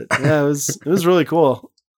again. But yeah, it was really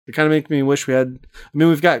cool. It kind of made me wish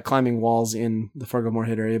we've got climbing walls in the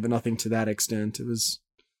Fargo-Moorhead area, but nothing to that extent. It was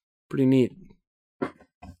pretty neat.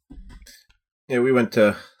 Yeah, we went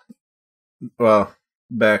to,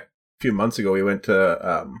 back a few months ago, we went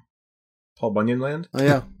to Paul Bunyan Land. Oh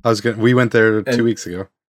yeah, We went there 2 weeks ago,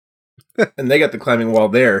 and they got the climbing wall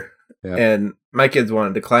there. Yeah. And my kids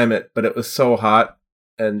wanted to climb it, but it was so hot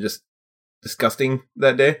and just disgusting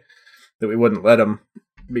that day that we wouldn't let them,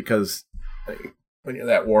 because like, when you're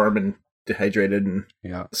that warm and dehydrated and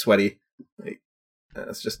sweaty, like,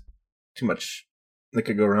 it's just too much that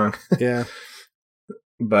could go wrong. Yeah.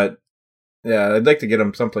 But yeah, I'd like to get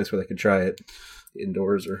them someplace where they could try it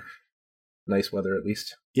indoors or nice weather at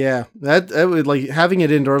least. Yeah, that would, like, having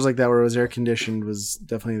it indoors like that where it was air conditioned was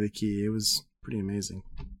definitely the key. It was pretty amazing.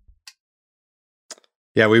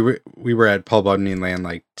 Yeah, we were at Paul Bunyan Land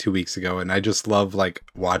like 2 weeks ago, and I just love like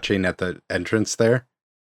watching at the entrance there,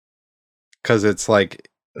 because it's like,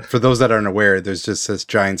 for those that aren't aware, there's just this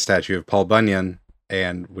giant statue of Paul Bunyan,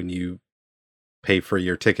 and when you pay for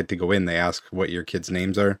your ticket to go in, they ask what your kids'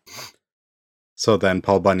 names are. So then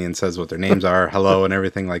Paul Bunyan says what their names are, hello, and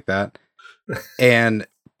everything like that. And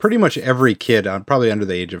pretty much every kid, probably under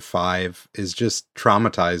the age of 5, is just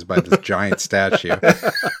traumatized by this giant statue.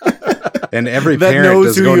 And every parent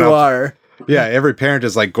knows who you are. Yeah, every parent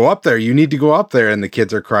is like, go up there. You need to go up there. And the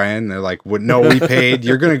kids are crying. They're like, well, no, we paid.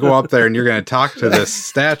 You're going to go up there and you're going to talk to this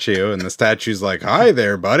statue. And the statue's like, hi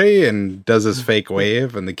there, buddy. And does this fake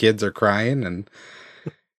wave. And the kids are crying. And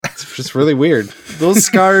it's just really weird. Those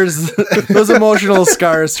scars, those emotional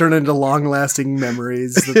scars turn into long-lasting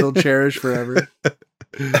memories that they'll cherish forever.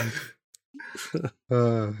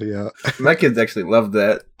 Yeah. My kids actually loved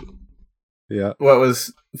that. Yeah. What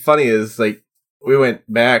was funny is, like, we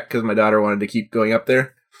went back because my daughter wanted to keep going up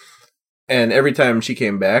there. And every time she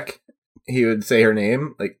came back, he would say her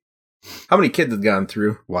name. Like, how many kids had gone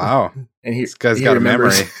through? Wow. And this guy's got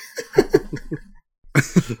remembers. a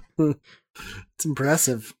memory. It's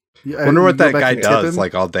impressive. I wonder what that guy does,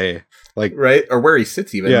 like, all day. Like, right? Or where he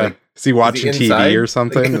sits even. Yeah. Like, is he watching TV or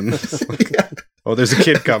something? Like, and it's like, oh, there's a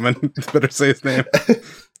kid coming. Better say his name.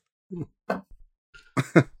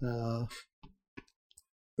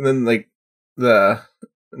 And then, like,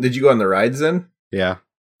 did you go on the rides then? Yeah.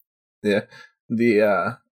 Yeah.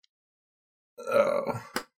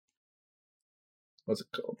 What's it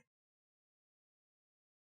called?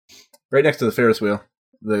 Right next to the Ferris wheel.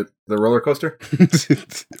 The roller coaster.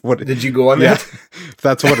 What did you go on that? If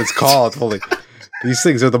that's what it's called. Holy, these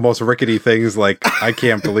things are the most rickety things. Like, I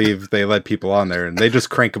can't believe they let people on there, and they just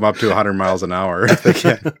crank them up to 100 miles an hour if they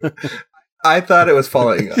can. I thought it was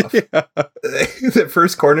falling off. Yeah. The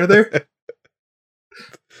first corner there.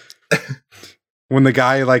 When the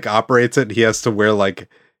guy like operates it, he has to wear like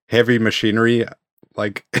heavy machinery,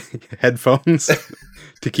 like headphones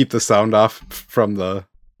to keep the sound off from the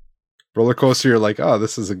roller coaster. You're like, oh,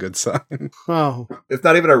 this is a good sign. Oh, it's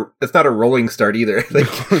not a rolling start either. Like,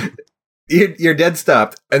 you're dead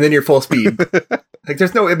stopped and then you're full speed. Like,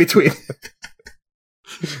 there's no in between.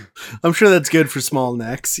 I'm sure that's good for small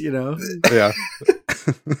necks, you know? Yeah.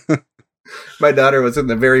 My daughter was in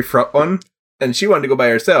the very front one, and she wanted to go by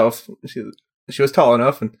herself. She was tall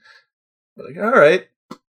enough, and like, all right.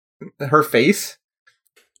 Her face,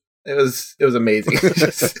 it was amazing.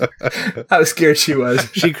 How scared she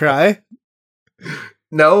was. She cry?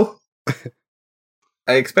 No.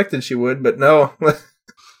 I expected she would, but no.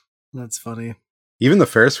 That's funny. Even the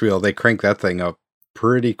Ferris wheel, they crank that thing up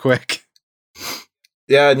pretty quick.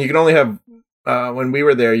 Yeah, and you can only have, when we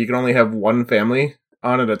were there, you can only have one family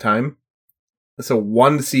on at a time. So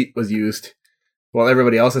one seat was used while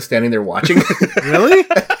everybody else is standing there watching. Really?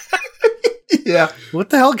 Yeah. What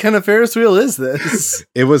the hell kind of Ferris wheel is this?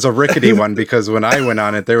 It was a rickety one, because when I went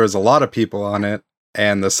on it, there was a lot of people on it,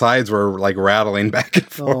 and the sides were like rattling back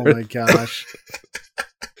and forth. Oh my gosh.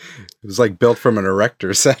 It was like built from an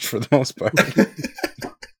erector set for the most part.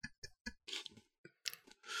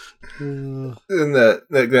 In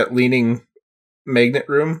that leaning magnet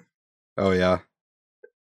room. Oh yeah.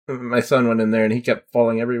 My son went in there and he kept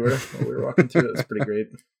falling everywhere while we were walking through. It was pretty great.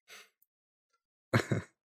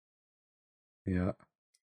 Yeah.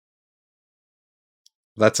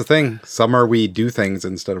 That's the thing. Summer we do things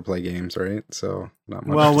instead of play games, right? So not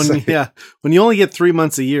much. Well, when you only get 3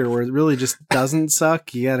 months a year where it really just doesn't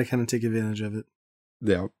suck, you got to kind of take advantage of it.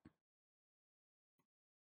 Yeah.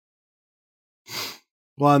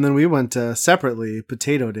 Well, and then we went separately,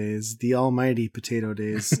 Potato Days, the almighty Potato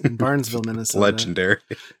Days in Barnesville, Minnesota. Legendary.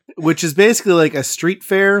 Which is basically like a street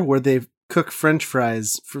fair where they cook French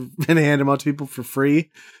fries and hand them out to people for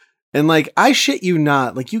free. And like, I shit you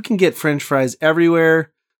not, like you can get French fries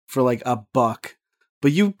everywhere for like $1.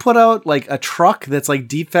 But you put out like a truck that's like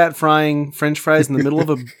deep fat frying French fries in the middle of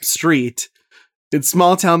a street, in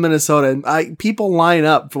small town Minnesota, and people line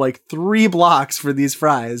up for like 3 blocks for these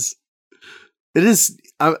fries. It is.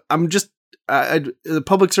 I'm just the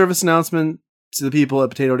public service announcement to the people at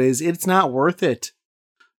Potato Days. It's not worth it.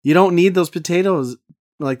 You don't need those potatoes,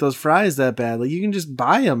 like those fries, that bad. Like, you can just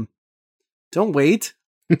buy them. Don't wait.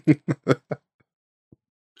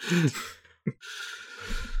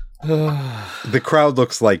 The crowd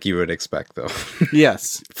looks like you would expect, though.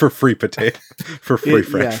 Yes, for free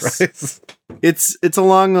French fries. It's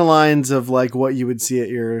along the lines of like what you would see at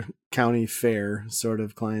your county fair sort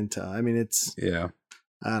of clientele. I mean, it's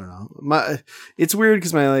I don't know. It's weird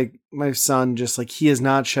because my son just like, he has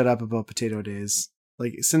not shut up about Potato Days.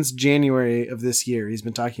 Like, since January of this year, he's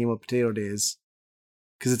been talking about Potato Days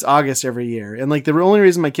because it's August every year. And like, the only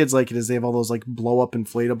reason my kids like it is they have all those like blow up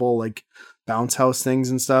inflatable like bounce house things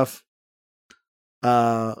and stuff.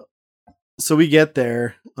 So we get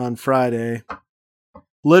there on Friday.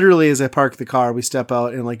 Literally, as I park the car, we step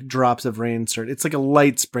out and like drops of rain start. It's like a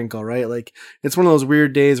light sprinkle, right? Like, it's one of those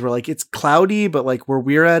weird days where like it's cloudy, but like where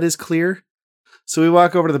we're at is clear. So we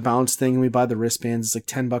walk over to the bounce thing and we buy the wristbands. It's like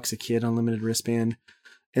 $10 a kid, unlimited wristband.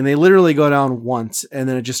 And they literally go down once and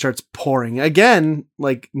then it just starts pouring again,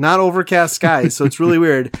 like not overcast skies. So it's really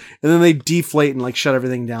weird. And then they deflate and like shut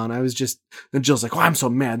everything down. And Jill's like, oh, I'm so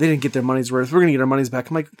mad. They didn't get their money's worth. We're going to get our money's back.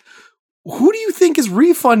 I'm like, who do you think is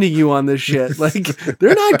refunding you on this shit? Like,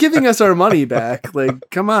 they're not giving us our money back.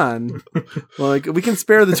 Like, come on. Like, we can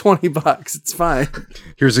spare the $20. It's fine.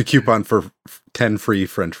 Here's a coupon for 10 free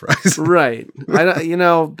French fries. Right.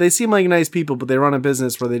 They seem like nice people, but they run a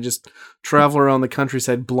business where they just travel around the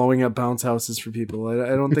countryside blowing up bounce houses for people. I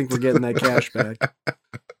don't think we're getting that cash back.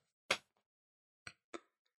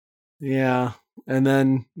 Yeah. And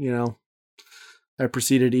then, I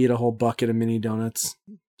proceeded to eat a whole bucket of mini donuts.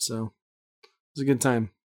 So it was a good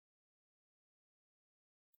time.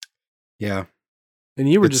 Yeah. And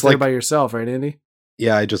you were just there by yourself, right, Andy?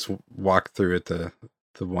 Yeah, I just walked through it the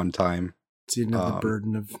one time. So you didn't have the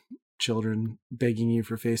burden of children begging you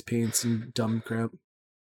for face paints and dumb crap.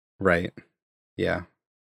 Right. Yeah.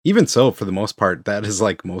 Even so, for the most part, that is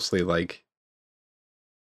like mostly like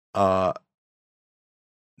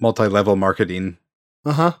multi-level marketing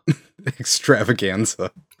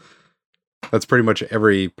extravaganza. That's pretty much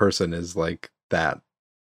every person is like that,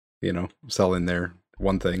 selling their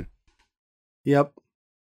one thing. Yep.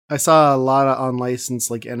 I saw a lot of unlicensed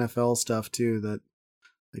like NFL stuff too that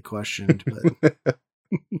I questioned, but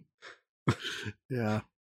yeah.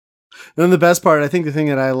 And then the best part, I think the thing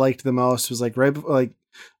that I liked the most was like right before, like,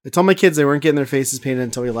 I told my kids they weren't getting their faces painted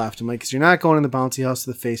until we left. I'm like, because you're not going in the bouncy house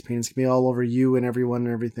with the face paint. It's gonna be all over you and everyone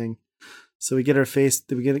and everything. So we get their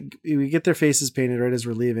faces painted right as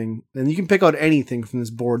we're leaving. And you can pick out anything from this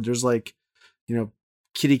board. There's like,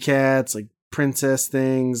 kitty cats, like princess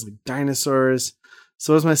things, like dinosaurs.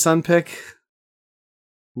 So what does my son pick?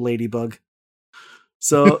 Ladybug.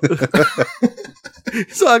 So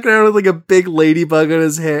he's walking around with like a big ladybug on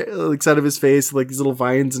his hair, like side of his face, like these little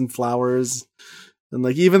vines and flowers. And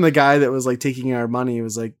like even the guy that was like taking our money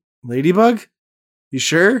was like, Ladybug? You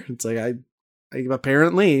sure? It's like,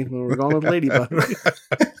 apparently we're going with Ladybug.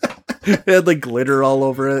 It had like glitter all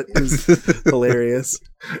over it. It was hilarious.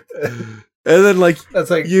 And then like that's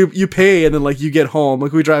like you pay and then like you get home.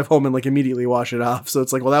 Like we drive home and like immediately wash it off. So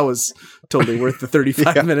it's like, well, that was totally worth the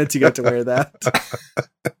 35 minutes you got to wear that.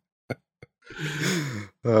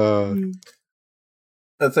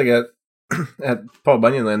 That's like at Paul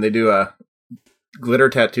Bunyan Land, they do glitter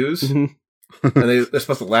tattoos. Mm-hmm. And they're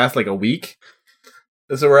supposed to last like a week.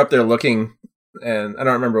 And so we're up there looking, and I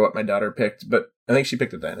don't remember what my daughter picked, but I think she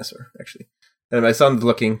picked a dinosaur, actually. And my son's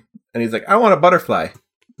looking, and he's like, I want a butterfly.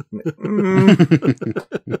 Like,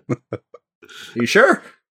 Are you sure?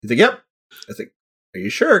 He's like, yep. I was like, are you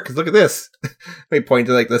sure? Because look at this. They point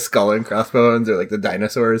to like the skull and crossbones or like the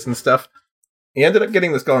dinosaurs and stuff. He ended up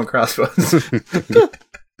getting the skull and crossbones.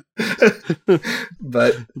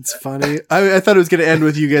 But it's funny. I thought it was going to end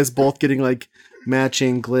with you guys both getting like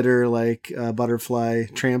matching glitter, like butterfly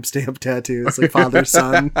tramp stamp tattoos, like father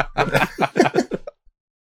son.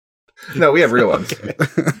 No, we have real ones.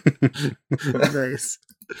 Nice.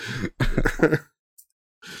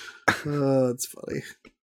 Oh, that's funny.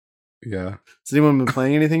 Yeah. Has anyone been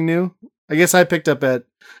playing anything new? I guess I picked up at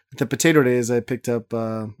the Potato Days. I picked up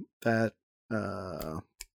that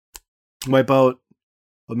Wipeout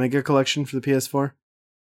Omega collection for the PS4.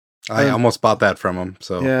 I almost bought that from him,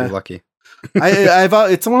 so you're lucky.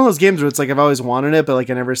 It's one of those games where it's like I've always wanted it, but like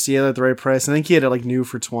I never see it at the right price. I think he had it like new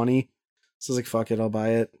for $20, so I was like, "Fuck it, I'll buy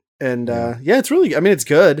it." And it's really, I mean, it's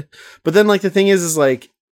good. But then like the thing is like,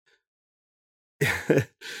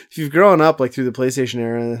 if you've grown up like through the PlayStation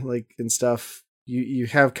era, like and stuff, you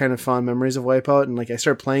have kind of fond memories of Wipeout, and like I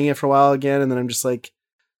start playing it for a while again, and then I'm just like,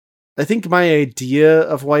 I think my idea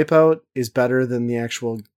of Wipeout is better than the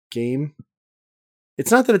actual game.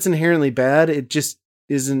 It's not that it's inherently bad, it just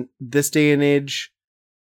isn't this day and age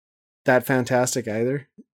that fantastic either.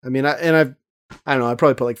 I mean, I don't know, I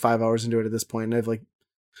probably put like 5 hours into it at this point, and I've like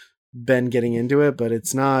been getting into it, but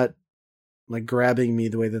it's not like grabbing me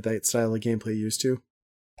the way that style of gameplay used to.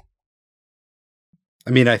 I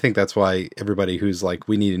mean, I think that's why everybody who's like,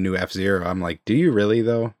 we need a new F-Zero, I'm like, do you really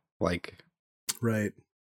though? Like, right.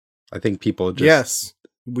 I think people just yes,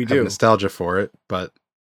 we have do nostalgia for it, but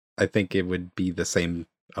I think it would be the same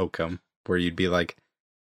outcome where you'd be like,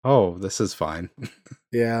 oh, this is fine.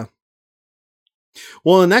 Yeah.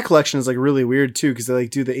 Well, and that collection is like really weird too, because they like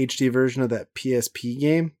do the HD version of that PSP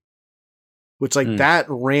game, which like that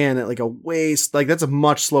ran at like a waste, like that's a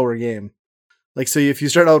much slower game. Like, so if you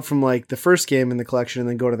start out from like the first game in the collection and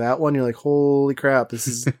then go to that one, you're like, holy crap, this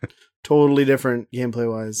is totally different gameplay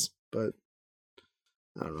wise. But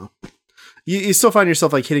I don't know. You still find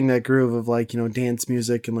yourself like hitting that groove of like, you know, dance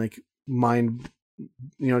music and like mind,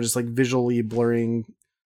 you know, just like visually blurring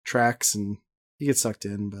tracks, and you get sucked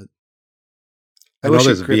in. But I know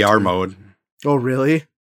there's a VR mode. Oh, really?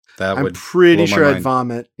 I'm pretty sure I'd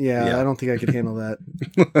vomit. Yeah, I don't think I could handle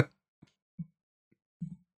that.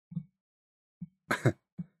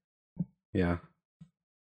 Yeah.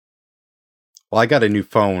 Well, I got a new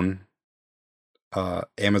phone.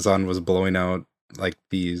 Amazon was blowing out like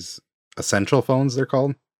these essential phones, they're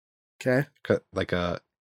called. Okay. Like a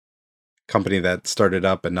company that started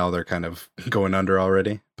up and now they're kind of going under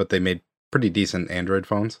already, but they made pretty decent Android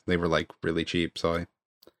phones. They were like really cheap, so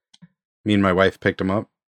me and my wife picked them up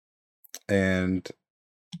and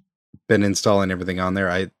been installing everything on there.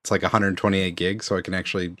 It's like 128 gigs, so I can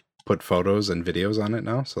actually put photos and videos on it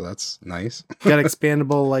now, so that's nice. Got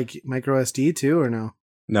expandable like micro SD too, or no?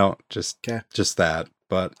 No, just that.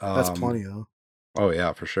 But that's plenty though. Oh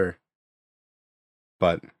yeah, for sure.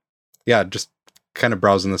 But yeah, just kind of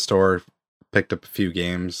browsing the store, picked up a few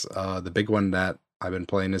games. The big one that I've been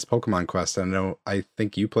playing is Pokemon Quest. I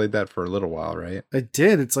think you played that for a little while, right? I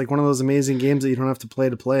did. It's like one of those amazing games that you don't have to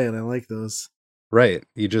play, and I like those. Right.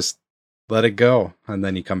 You just let it go, and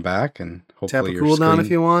then you come back, and hopefully tap a cooldown if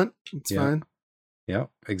you want. It's fine. Yeah,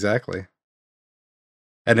 exactly.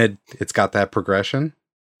 And it's got that progression.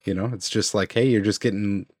 You know, it's just like, hey, you're just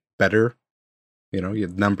getting better. You know, your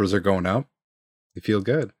numbers are going up. You feel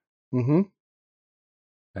good. Mm-hmm.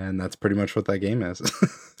 And that's pretty much what that game is.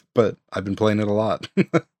 But I've been playing it a lot.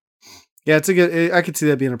 Yeah, I could see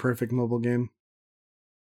that being a perfect mobile game.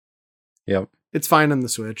 Yep. It's fine on the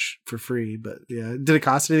Switch for free, but yeah. Did it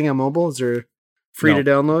cost anything on mobile? Is there free to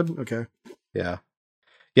download? Okay. Yeah.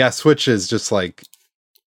 Yeah, Switch is just like,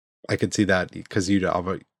 I could see that because you'd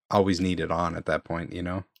always need it on at that point, you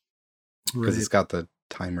know? Because It's got the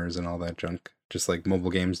timers and all that junk, just like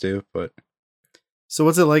mobile games do. But so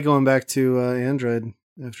what's it like going back to Android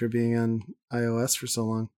after being on iOS for so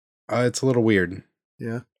long? It's a little weird.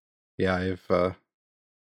 Yeah. Yeah, I've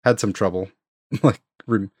had some trouble like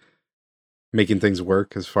making things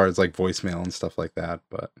work as far as like voicemail and stuff like that,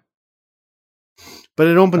 but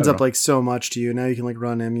it opens up like so much to you. Now you can like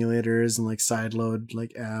run emulators and like sideload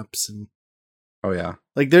like apps, and oh yeah,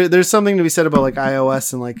 like there's something to be said about like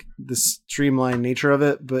iOS and like the streamlined nature of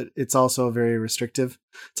it, but it's also very restrictive.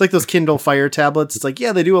 It's like those Kindle Fire tablets. It's like,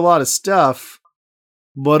 yeah, they do a lot of stuff,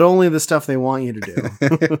 but only the stuff they want you to do.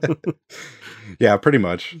 Yeah, pretty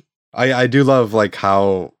much. I do love like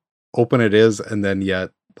how open it is, and then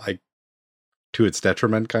yet like to its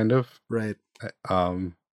detriment, kind of. Right. I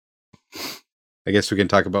guess we can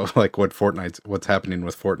talk about like what's happening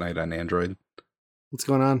with Fortnite on Android. What's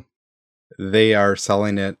going on? They are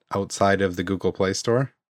selling it outside of the Google Play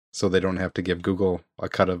Store, so they don't have to give Google a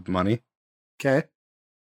cut of money. Okay.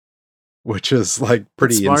 Which is like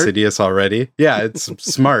pretty insidious already. Yeah, it's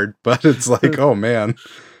smart, but it's like, oh man.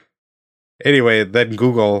 Anyway, then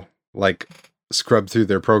Google like scrubbed through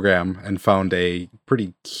their program and found a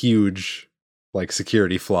pretty huge like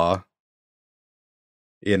security flaw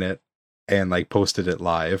in it and like posted it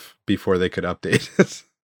live before they could update it.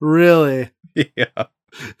 Really? Yeah.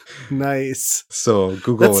 Nice. So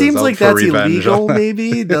Google that seems is out like for that's revenge illegal,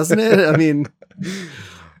 maybe, doesn't it? I mean,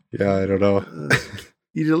 yeah, I don't know.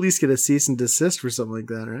 You'd at least get a cease and desist for something like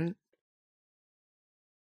that, right?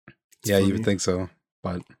 Yeah, funny. You would think so,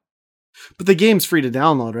 but the game's free to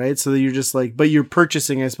download, right? So you're just like, but you're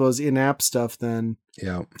purchasing, I suppose, in-app stuff then.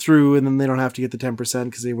 Yeah. Through, and then they don't have to get the 10%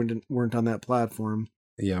 because they weren't on that platform.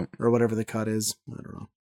 Yeah. Or whatever the cut is. I don't know.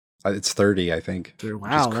 It's 30, I think.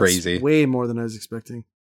 Wow, that's crazy. Way more than I was expecting.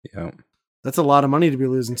 Yeah. That's a lot of money to be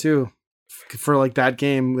losing too. for like that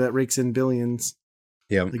game that rakes in billions.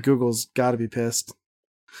 Yeah. Like Google's got to be pissed.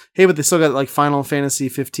 Hey, but they still got like Final Fantasy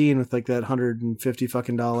 15 with like that $150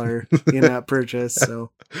 fucking in-app purchase.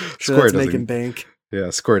 So Square that's making bank. Yeah,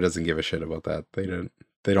 Square doesn't give a shit about that.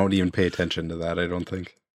 They don't even pay attention to that. I don't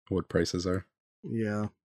think what prices are. Yeah.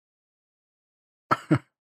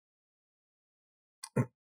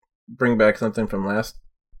 Bring back something from last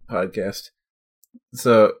podcast.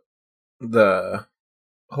 So the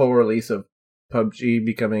whole release of PUBG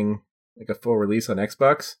becoming like a full release on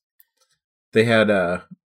Xbox, they had a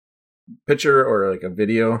picture or like a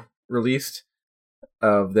video released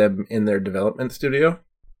of them in their development studio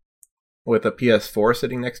with a PS4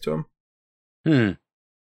 sitting next to them.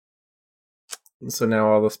 So now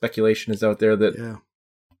all the speculation is out there that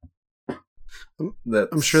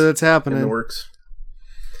I'm sure that's happening in the works.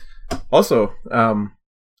 Also,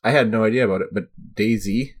 I had no idea about it, but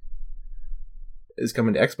DayZ is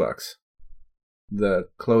coming to Xbox. The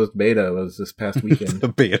closed beta was this past weekend. The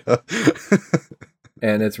beta.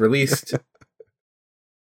 And it's released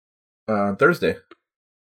on Thursday.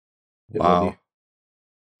 Wow.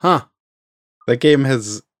 Huh. That game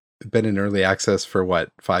has been in early access for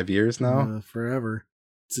what, 5 years now? Forever.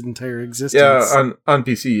 Its entire existence. Yeah, on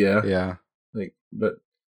PC, yeah. Yeah. Like, but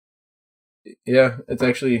yeah, it's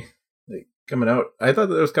actually like coming out. I thought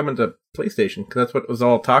that it was coming to PlayStation because that's what was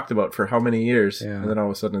all talked about for how many years, and then all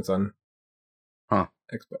of a sudden it's on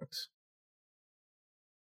Xbox.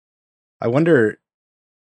 I wonder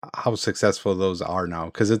how successful those are now,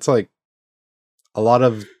 because it's like a lot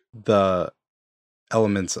of the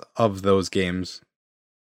elements of those games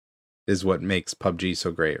is what makes PUBG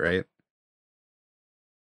so great, right?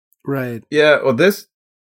 Right. Yeah, well this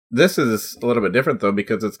is a little bit different though,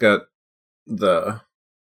 because it's got the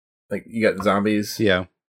like you got zombies, yeah,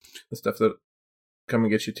 the stuff that come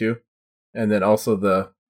and get you too, and then also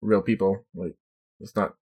the real people. Like it's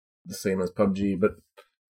not the same as PUBG, but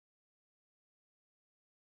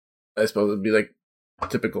I suppose it'd be like a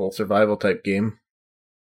typical survival type game.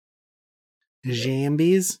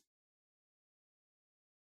 Zombies.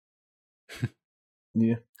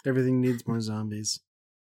 Yeah, everything needs more zombies.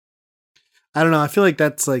 I don't know. I feel like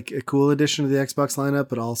that's like a cool addition to the Xbox lineup,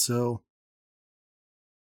 but also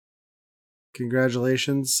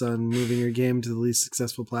congratulations on moving your game to the least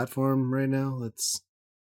successful platform right now.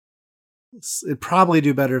 It'd probably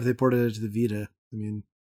do better if they ported it to the Vita. I mean,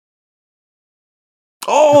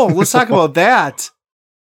 let's talk about that.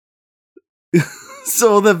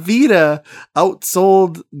 So the Vita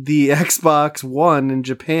outsold the Xbox One in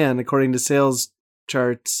Japan, according to sales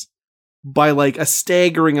charts, by like a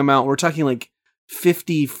staggering amount. We're talking like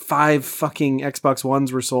 55 fucking Xbox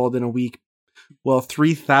Ones were sold in a week. Well,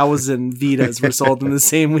 3,000 Vitas were sold in the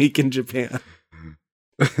same week in Japan.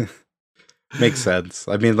 Makes sense.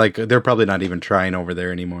 I mean, like, they're probably not even trying over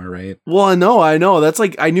there anymore, right? Well, no, I know. That's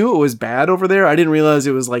like, I knew it was bad over there. I didn't realize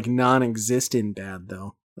it was like non-existent bad,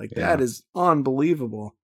 though. Like, that is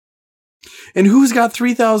unbelievable. And who's got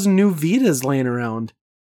 3,000 new Vitas laying around?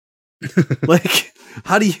 Like,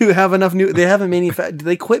 how do you have enough new? They haven't did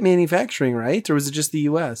they quit manufacturing, right? Or was it just the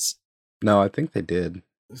US? No, I think they did.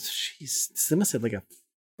 Jeez, they must have like a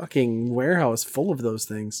fucking warehouse full of those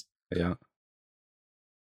things. Yeah.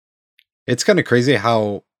 It's kind of crazy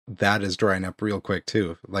how that is drying up real quick,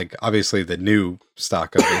 too. Like, obviously, the new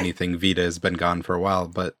stock of anything Vita has been gone for a while,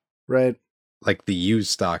 but right, like the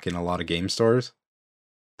used stock in a lot of game stores,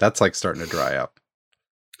 that's like starting to dry up.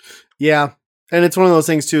 Yeah. And it's one of those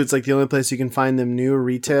things too. It's like the only place you can find them new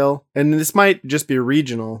retail. And this might just be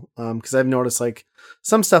regional. Cause I've noticed like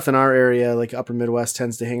some stuff in our area, like upper Midwest,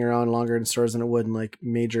 tends to hang around longer in stores than it would in like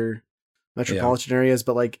major metropolitan areas.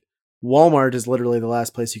 But like Walmart is literally the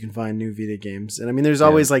last place you can find new Vita games. And I mean, there's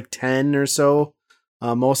always like 10 or so.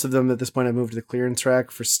 Most of them at this point have moved to the clearance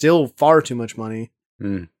rack for still far too much money.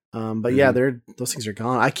 But yeah, those things are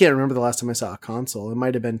gone. I can't remember the last time I saw a console. It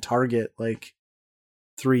might have been Target like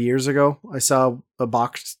 3 years ago. I saw a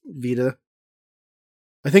boxed Vita.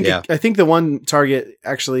 I think the one Target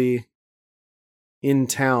actually in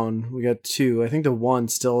town, we got two. I think the one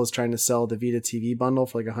still is trying to sell the Vita TV bundle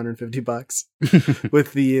for like $150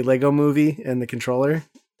 with the Lego Movie and the controller,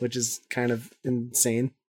 which is kind of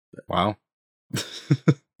insane. Wow.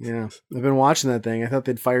 Yeah, I've been watching that thing. I thought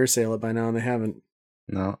they'd fire sale it by now, and they haven't.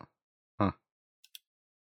 No. Huh.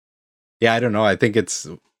 Yeah, I don't know. I think it's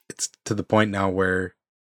to the point now where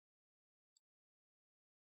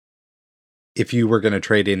if you were going to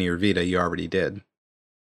trade in your Vita, you already did.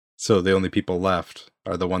 So the only people left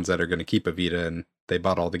are the ones that are going to keep a Vita, and they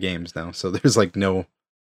bought all the games now. So there's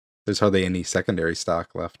hardly any secondary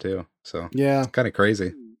stock left too. So yeah, it's kind of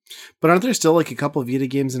crazy. But aren't there still like a couple of Vita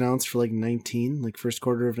games announced for like 19, like first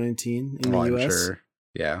quarter of 19 in the I'm US? sure.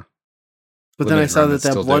 Yeah. But then I Limited saw Run that is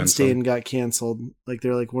still doing Bloodstain some. got canceled. Like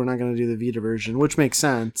they're like, we're not going to do the Vita version, which makes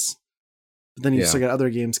sense. But then you Yeah. still got other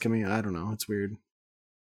games coming out. I don't know. It's weird.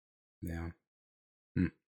 Yeah.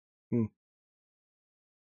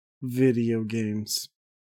 Video games.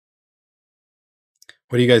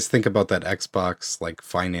 What do you guys think about that Xbox like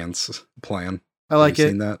finance plan? I like Have you it.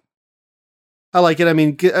 seen that? I like it. I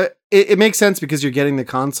mean, it makes sense because you're getting the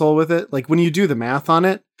console with it. Like when you do the math on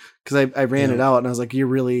it, because I ran Yeah. it out and I was like,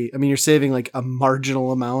 you're saving like a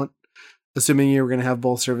marginal amount, assuming you were going to have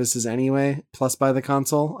both services anyway, plus buy the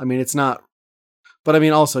console. I mean, it's not, but I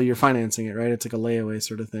mean, also you're financing it, right? It's like a layaway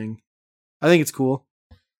sort of thing. I think it's cool.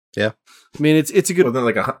 Yeah. I mean, it's a good. Wasn't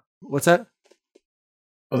it like What's that?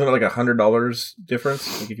 wasn't it like $100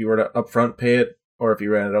 difference? Like if you were to upfront pay it, or if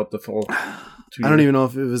you ran it out the full 2 I don't even know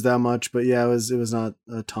if it was that much, but yeah, it was not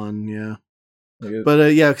a ton. Yeah. years?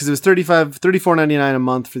 But yeah, because it was $34.99 a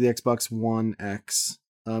month for the Xbox One X,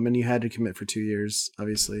 and you had to commit for 2 years,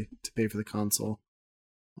 obviously, to pay for the console.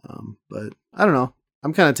 But I don't know.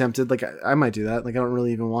 I'm kind of tempted. Like I might do that. Like I don't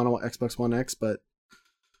really even want an Xbox One X, but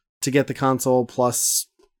to get the console plus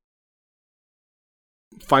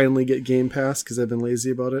finally get Game Pass because I've been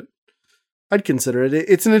lazy about it, I'd consider it.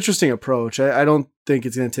 It's an interesting approach. I don't think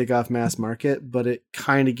it's going to take off mass market, but it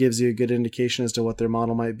kind of gives you a good indication as to what their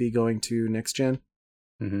model might be going to next gen.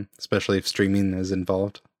 Mm-hmm. Especially if streaming is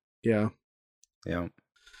involved. Yeah. Yeah.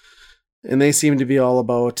 And they seem to be all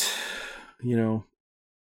about,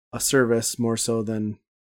 a service more so than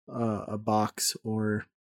a box or,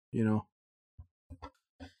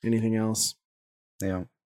 anything else. Yeah.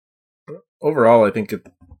 Overall, I think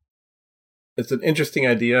it's an interesting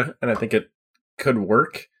idea, and I think it could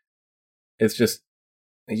work. It's just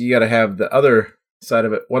you got to have the other side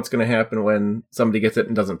of it. What's going to happen when somebody gets it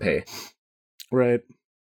and doesn't pay? Right.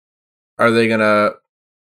 Are they going to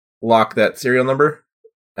lock that serial number,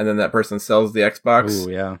 and then that person sells the Xbox,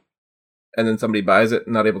 Ooh, yeah. and then somebody buys it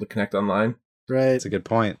and not able to connect online? Right. That's a good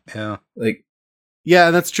point. Yeah. Like, Yeah,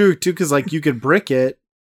 and that's true too, because like you could brick it,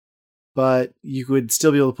 but you would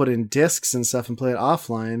still be able to put in discs and stuff and play it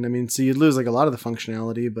offline. I mean, so you'd lose like a lot of the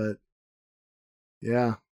functionality, but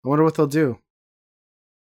yeah, I wonder what they'll do.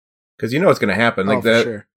 because you know what's going to happen. Like for that,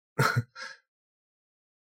 sure.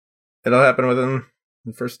 it'll happen within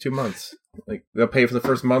the first 2 months. Like they'll pay for the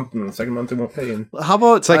first month, and the second month they won't pay. And How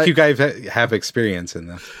about It's like you guys have experience in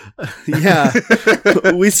this. Yeah,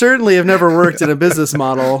 we certainly have never worked in a business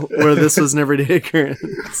model where this was an everyday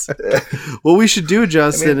occurrence. What we should do,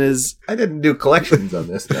 Justin, is I didn't do collections on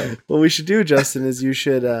this though. what we should do, Justin, is you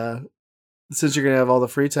should, since you're gonna have all the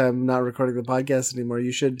free time, not recording the podcast anymore,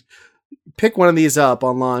 you should pick one of these up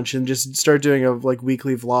on launch and just start doing a like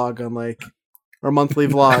weekly vlog on like or monthly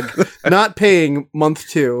vlog, not paying month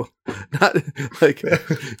 2, not like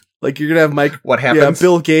you're gonna have Mike. What Yeah, happens?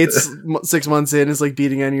 Bill Gates 6 months in is like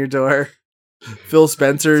beating on your door. Phil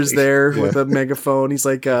Spencer's there with a megaphone. He's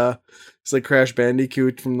like Crash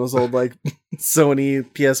Bandicoot from those old like Sony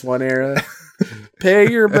PS1 era. Pay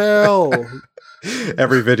your bill.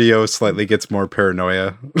 Every video slightly gets more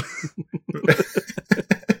paranoia.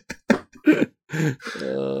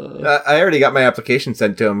 I already got my application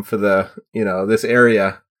sent to him for the this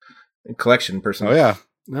area collection person. Oh yeah.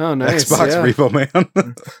 Oh, nice. Xbox yeah. Repo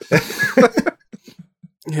Man.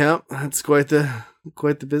 Yeah, that's quite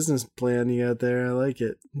the business plan you got there. I like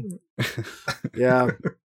it. Yeah.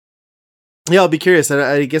 Yeah, I'll be curious.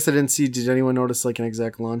 I guess I didn't see. Did anyone notice like an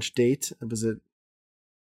exact launch date? Was it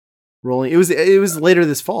rolling? It was later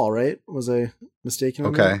this fall, right? Was I mistaken?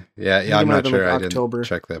 on that? Okay. Yeah, think it I'm might have not been, sure. like, I October. didn't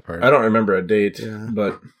check that part. I don't remember a date, Yeah.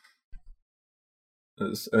 but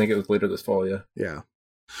I think it was later this fall. Yeah. Yeah.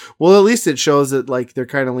 Well, at least it shows that like they're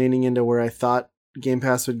kind of leaning into where I thought Game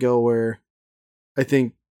Pass would go, where I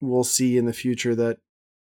think we'll see in the future that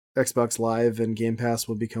Xbox Live and Game Pass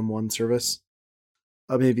will become one service.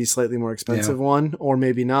 Maybe slightly more expensive one, or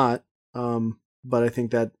maybe not. But I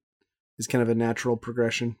think that is kind of a natural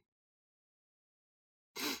progression.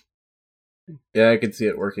 Yeah, I could see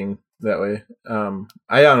it working that way.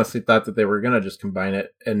 I honestly thought that they were gonna just combine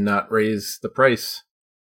it and not raise the price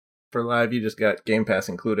for Live. You just got Game Pass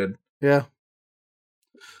included, Yeah.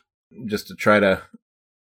 just to try to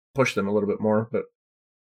push them a little bit more. But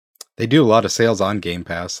They do a lot of sales on Game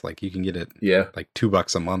Pass. Like you can get it yeah, like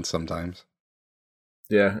 $2 a month sometimes.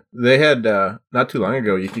 yeah, they had not too long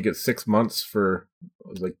ago. You could get 6 months for it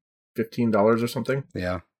was like $15 or something,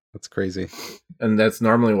 Yeah, that's crazy. and that's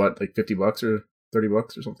normally what like $50 or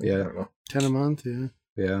 $30 or something. Yeah. I don't know. 10 a month. Yeah.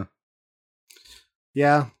 Yeah.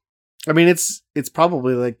 Yeah. I mean, it's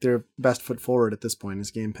probably like their best foot forward at this point is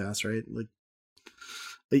Game Pass, right? Like,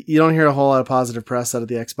 you don't hear a whole lot of positive press out of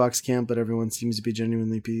the Xbox camp, but everyone seems to be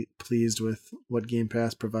genuinely pleased with what Game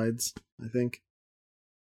Pass provides, I think.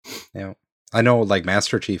 Yeah. I know, like,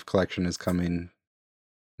 Master Chief Collection is coming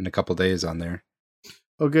in a couple days on there.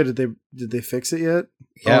 Oh, good. Did they fix it yet?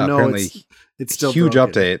 Yeah, oh, no, apparently it's still huge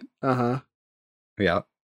broken. update. Uh-huh. Yeah.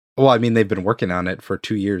 Well, I mean, they've been working on it for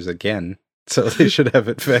 2 years again, so they should have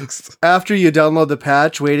it fixed. After you download the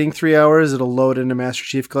patch, waiting 3 hours, it'll load into Master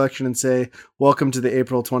Chief Collection and say, "Welcome to the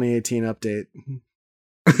April 2018 update."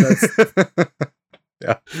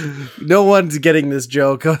 Yeah. No one's getting this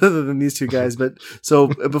joke other than these two guys. But so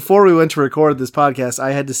before we went to record this podcast,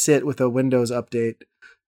 I had to sit with a Windows update,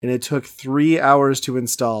 and it took 3 hours to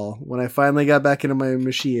install. When I finally got back into my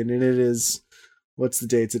machine, and it is, what's the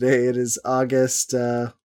date today? It is August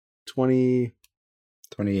 28th.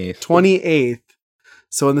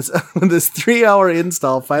 So when this 3 hour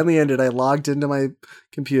install finally ended, I logged into my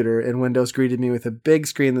computer and Windows greeted me with a big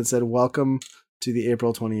screen that said, "Welcome to the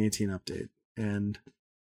April 2018 update." And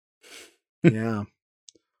yeah,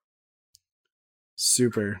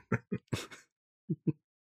 super.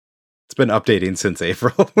 It's been updating since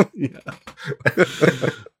April. Yeah.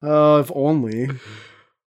 Oh, if only.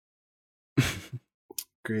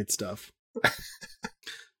 Great stuff.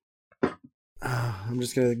 I'm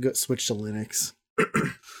just gonna switch to Linux. I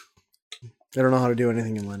don't know how to do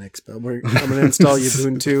anything in Linux, but I'm gonna install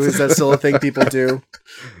Ubuntu. Is that still a thing people do?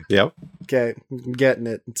 Yep. Okay, I'm getting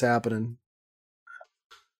it. It's happening.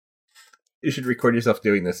 You should record yourself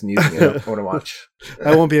doing this and using it. I want to watch.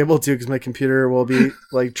 I won't be able to because my computer will be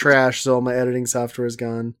like trash, so all my editing software is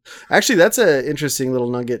gone. Actually, that's an interesting little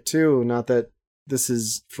nugget too. Not that this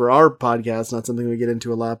is for our podcast, not something we get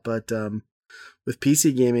into a lot, but with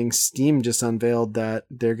PC gaming, Steam just unveiled that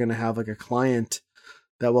they're going to have like a client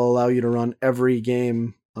that will allow you to run every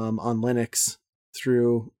game on Linux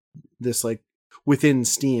through this, like, within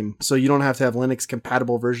Steam. So you don't have to have Linux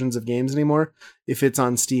compatible versions of games anymore. If it's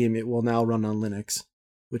on Steam, it will now run on Linux,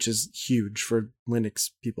 which is huge for Linux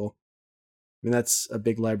people. I mean, that's a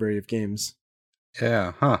big library of games.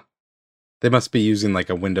 Yeah, huh. They must be using like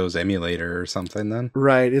a Windows emulator or something then.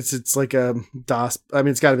 Right. It's like a DOS. I mean,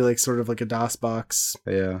 it's got to be like sort of like a DOS box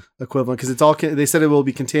equivalent, because it's all, they said it will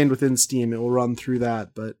be contained within Steam. It will run through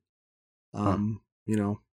that, but you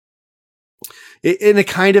know, it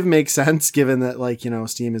kind of makes sense given that, like, you know,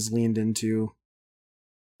 Steam has leaned into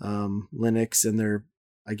Linux and their,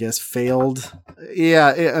 I guess, failed.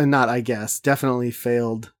 Yeah, not I guess, definitely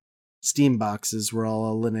failed Steam boxes were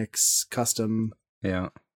all a Linux custom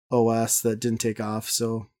OS that didn't take off.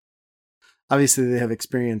 So obviously they have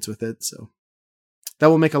experience with it. So that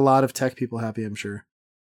will make a lot of tech people happy, I'm sure.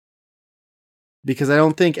 Because I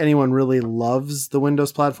don't think anyone really loves the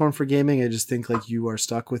Windows platform for gaming. I just think like you are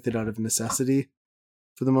stuck with it out of necessity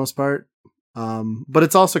for the most part. But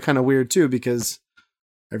it's also kind of weird too, because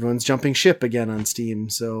everyone's jumping ship again on Steam.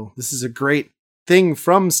 So this is a great thing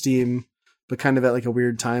from Steam, but kind of at like a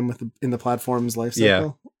weird time in the platform's life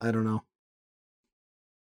cycle. Yeah. I don't know.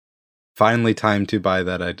 Finally time to buy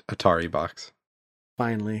that Atari box.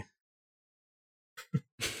 Finally.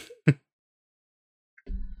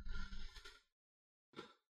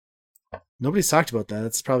 Nobody's talked about that.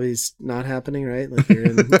 It's probably not happening, right? Like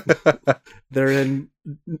they're in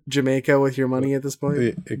Jamaica with your money at this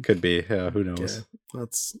point. It could be. Yeah, who knows? Yeah,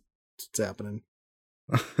 that's what's happening.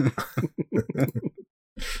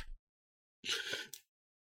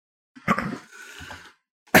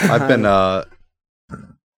 I've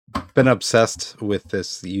been obsessed with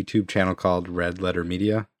this YouTube channel called Red Letter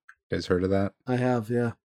Media. You guys heard of that? I have,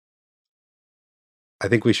 yeah. I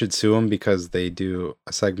think we should sue them because they do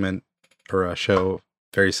a segment or a show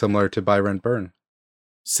very similar to Buy Rent Burn.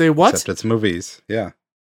 Say what? Except it's movies. Yeah.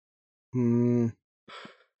 I don't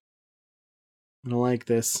like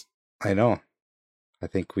this. I know. I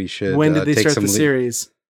think we should. When did they start the series?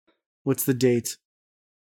 What's the date?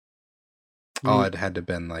 Oh, it had to have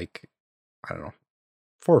been like, I don't know,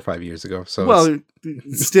 4 or 5 years ago. So well,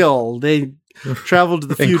 still, they traveled to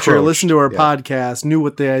the future, listened to our podcast, knew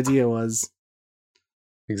what the idea was.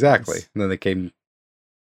 Exactly. Yes. And then they came.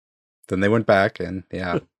 Then they went back and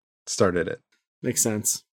started it. Makes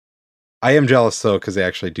sense. I am jealous though, because they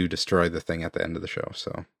actually do destroy the thing at the end of the show.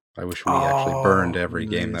 So I wish we actually burned every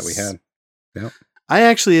game that we had. Yeah. I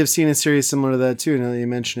actually have seen a series similar to that too, now that you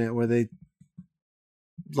mention it, where they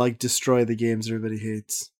like destroy the games everybody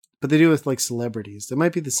hates. But they do it with like celebrities. That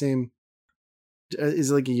might be the same.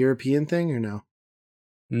 Is it like a European thing or no?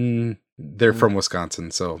 They're from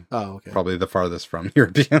Wisconsin, so probably the farthest from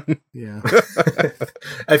European. Yeah.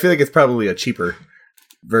 I feel like it's probably a cheaper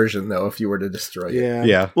version though if you were to destroy it. Yeah.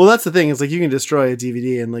 Yeah. Well, that's the thing. Is like you can destroy a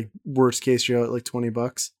DVD and like worst case you're out like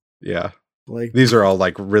 $20. Yeah. Like These are all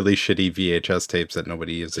like really shitty VHS tapes that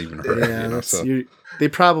nobody has even heard yeah, of. So. they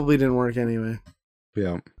probably didn't work anyway.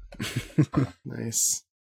 Yeah. Nice.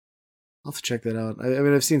 I'll have to check that out. I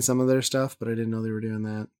mean, I've seen some of their stuff, but I didn't know they were doing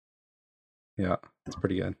that. Yeah, it's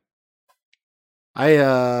pretty good.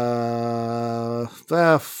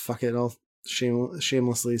 Fuck it. I'll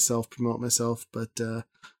shamelessly self-promote myself, but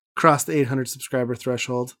crossed the 800 subscriber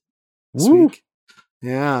threshold this week.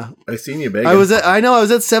 Yeah. I seen you begging. I was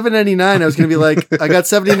at 799. I was going to be like, I got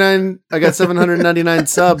 799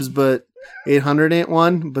 subs, but 800 ain't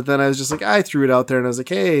one. But then I was just like, I threw it out there and I was like,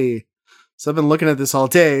 hey, so I've been looking at this all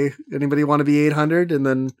day. Anybody want to be 800? And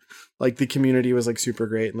then like the community was like super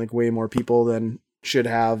great and like way more people than should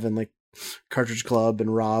have. And like Cartridge Club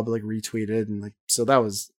and Rob like retweeted. And like, so that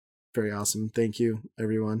was very awesome. Thank you,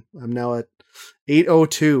 everyone. I'm now at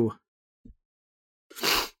 802.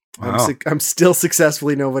 Wow. I'm still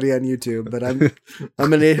successfully nobody on YouTube, but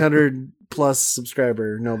I'm an 800 plus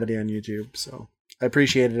subscriber nobody on YouTube. So I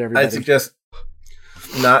appreciate it, everybody. I'd suggest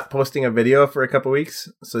not posting a video for a couple weeks,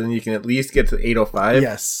 so then you can at least get to 805.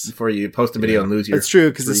 Yes, before you post a video and lose your. It's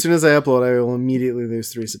true because as soon as I upload, I will immediately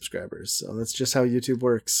lose 3 subscribers. So that's just how YouTube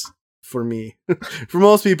works for me. For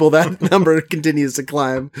most people, that number continues to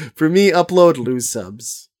climb. For me, upload, lose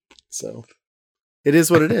subs. So it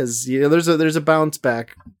is what it is. You know, there's a bounce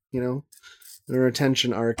back. You know, a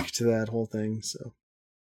retention arc to that whole thing. So,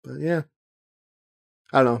 but yeah,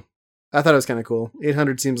 I don't know. I thought it was kind of cool.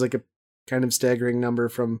 800 seems like a kind of staggering number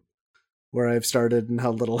from where I've started and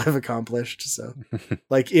how little I've accomplished. So,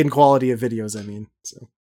 like in quality of videos, I mean. So,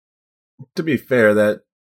 to be fair,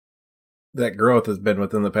 that growth has been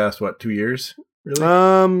within the past 2 years.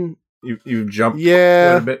 Really? You've jumped.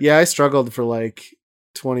 Yeah, quite a bit. Yeah. I struggled for like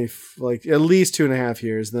 20, like at least 2.5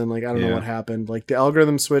 years. Then like I don't know what happened. Like the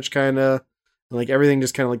algorithm switched kind of, and like everything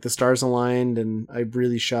just kind of like the stars aligned, and I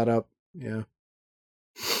really shot up. Yeah.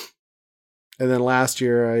 And then last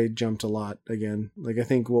year I jumped a lot again. Like I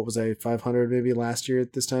think what was I 500 maybe last year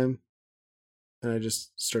at this time, and I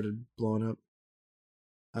just started blowing up.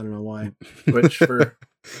 I don't know why. Which for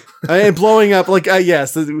I am blowing up like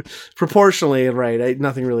yes, proportionally right.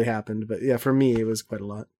 Nothing really happened, but yeah, for me it was quite a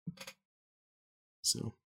lot.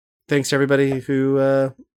 So, thanks to everybody who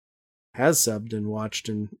has subbed and watched,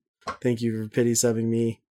 and thank you for pity subbing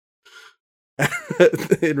me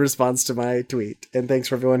in response to my tweet. And thanks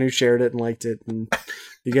for everyone who shared it and liked it. And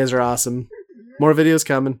you guys are awesome. More videos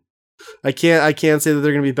coming. I can't say that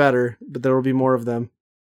they're gonna be better, but there will be more of them.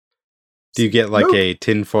 Do you get like a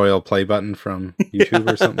tinfoil play button from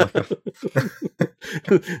YouTube or something like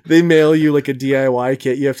that? They mail you like a DIY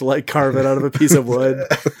kit. You have to like carve it out of a piece of wood,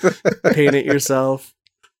 paint it yourself,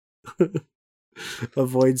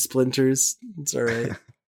 avoid splinters. It's all right.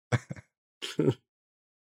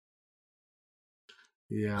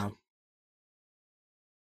 Yeah.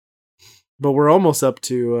 But we're almost up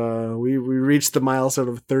to, we reached the milestone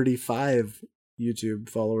of 35 YouTube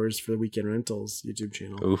followers for the Weekend Rentals YouTube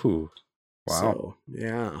channel. Ooh. Wow. So,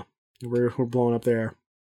 yeah, we're blowing up there.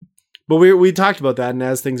 But we talked about that, and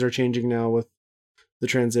as things are changing now with the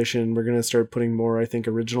transition, we're going to start putting more, I think,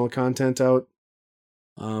 original content out.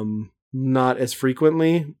 Not as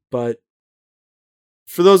frequently, but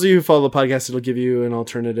for those of you who follow the podcast, it'll give you an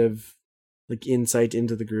alternative like insight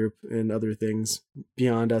into the group and other things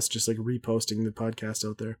beyond us just like reposting the podcast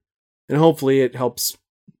out there. And hopefully it helps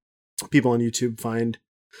people on YouTube find,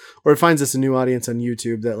 or it finds us a new audience on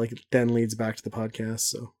YouTube that like then leads back to the podcast.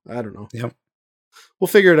 So I don't know. Yep. We'll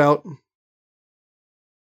figure it out.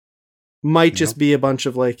 Might just be a bunch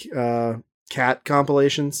of like cat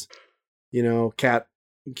compilations. You know,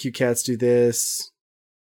 cute cats do this.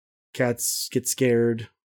 Cats get scared.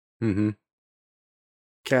 Mm-hmm.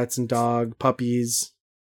 Cats and dog, puppies.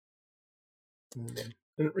 And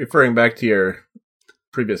referring back to your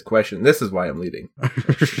previous question, this is why I'm leaving.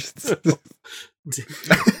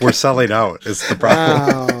 We're selling out is the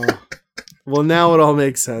problem. Wow. Well, now it all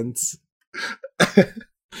makes sense.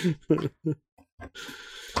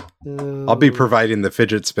 I'll be providing the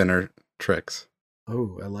fidget spinner tricks.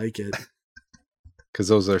 Oh, I like it. Because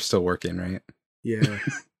those are still working, right? Yeah.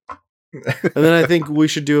 And then I think we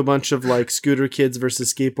should do a bunch of like scooter kids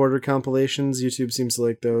versus skateboarder compilations. YouTube seems to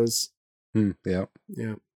like those. Yeah.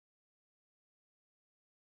 Yeah.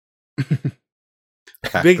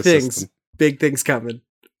 Hack Big the things. system. Big things coming.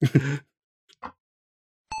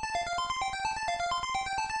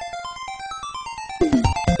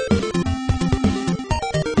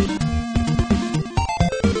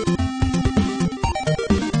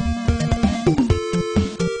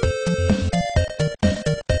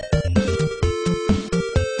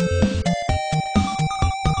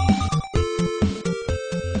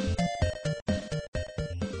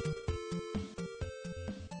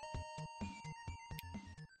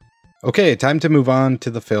 Okay, time to move on to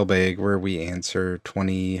the failbag, where we answer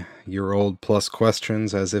 20-year-old plus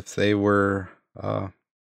questions as if they were... let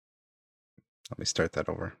me start that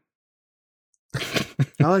over.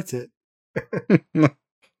 I liked it.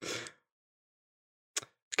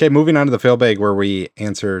 Okay, moving on to the failbag, where we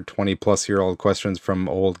answer 20-plus-year-old questions from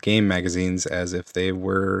old game magazines as if they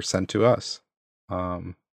were sent to us.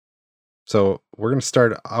 So we're going to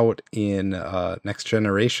start out in Next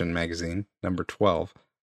Generation magazine, number 12.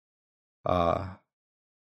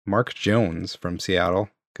 Mark Jones from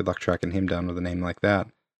Seattle. Good luck tracking him down with a name like that.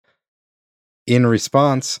 In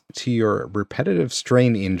response to your repetitive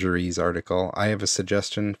strain injuries article, I have a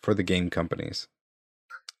suggestion for the game companies.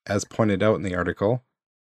 As pointed out in the article,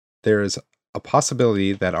 there is a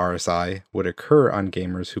possibility that RSI would occur on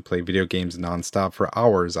gamers who play video games nonstop for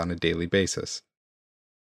hours on a daily basis.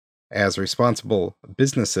 As responsible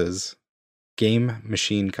businesses, game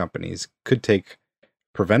machine companies could take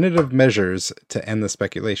preventative measures to end the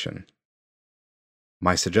speculation.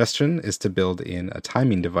 My suggestion is to build in a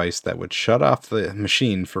timing device that would shut off the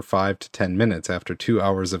machine for 5 to 10 minutes after 2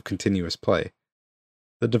 hours of continuous play.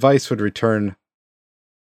 The device would return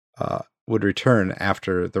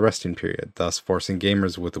after the resting period, thus forcing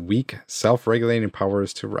gamers with weak, self-regulating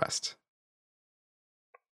powers to rest.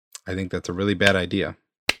 I think that's a really bad idea.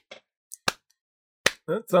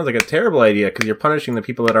 That sounds like a terrible idea because you're punishing the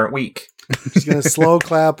people that aren't weak. Just gonna slow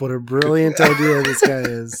clap. What a brilliant idea this guy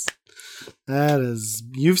is. That is,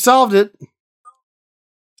 you've solved it.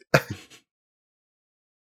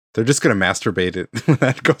 They're just gonna masturbate it when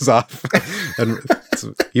that goes off, and it's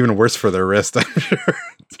even worse for their wrist, I'm sure.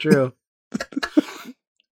 It's true.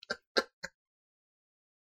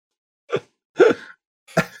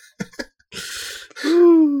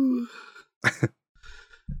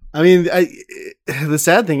 I mean, the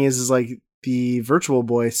sad thing is like the Virtual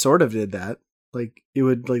Boy sort of did that. Like it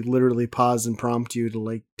would like literally pause and prompt you to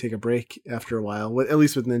like take a break after a while. At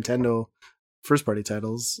least with Nintendo first party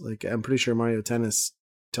titles, like I'm pretty sure Mario Tennis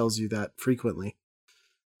tells you that frequently.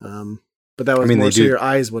 But that was more so your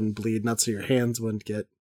eyes wouldn't bleed, not so your hands wouldn't get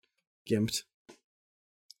gimped.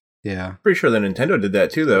 Yeah, pretty sure the Nintendo did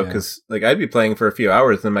that too, though, because like I'd be playing for a few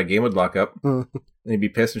hours, then my game would lock up, and he'd be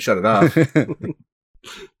pissed and shut it off.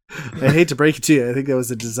 I hate to break it to you, I think that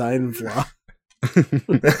was a design flaw,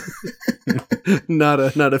 not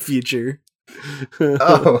a feature.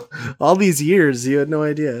 Oh, all these years, you had no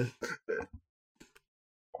idea.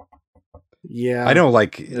 Yeah, I know.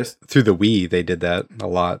 Like through the Wii, they did that a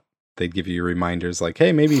lot. They'd give you reminders like,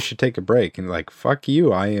 hey, maybe you should take a break. And like, fuck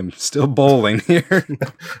you, I am still bowling here.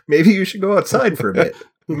 Maybe you should go outside for a bit.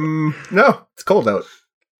 No, it's cold out.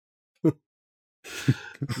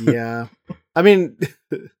 Yeah. I mean,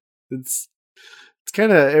 it's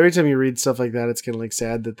kind of, every time you read stuff like that, it's kind of like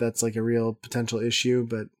sad that that's like a real potential issue.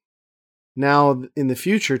 But now in the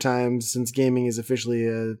future times, since gaming is officially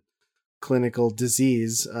a clinical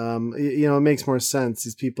disease, it makes more sense.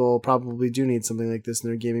 These people probably do need something like this in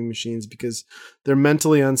their gaming machines because they're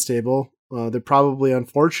mentally unstable. They're probably,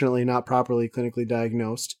 unfortunately, not properly clinically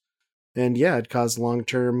diagnosed. And yeah, it caused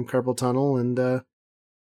long-term carpal tunnel and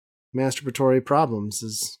masturbatory problems,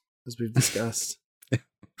 as we've discussed.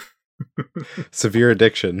 Severe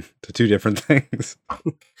addiction to two different things.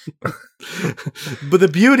 But the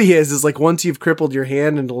beauty is like once you've crippled your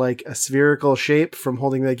hand into like a spherical shape from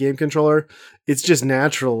holding that game controller, it's just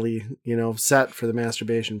naturally, set for the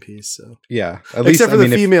masturbation piece. So yeah, except for the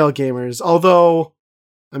female gamers. Although,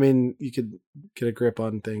 I mean, you could get a grip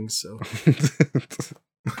on things. So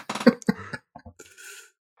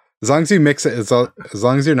as long as you mix it, as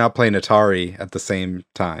long as you're not playing Atari at the same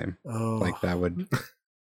time, like that would.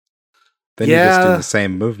 Then you just do the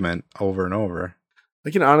same movement over and over.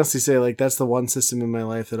 I can honestly say, like, that's the one system in my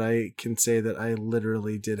life that I can say that I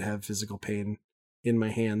literally did have physical pain in my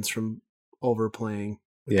hands from overplaying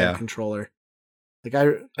with that controller. Like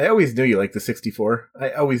I always knew you liked the 64.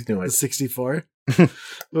 I always knew it. The 64? I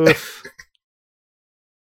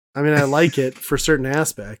mean, I like it for certain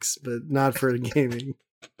aspects, but not for gaming.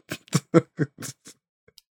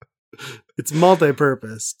 It's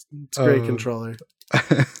multi-purpose. It's a great controller.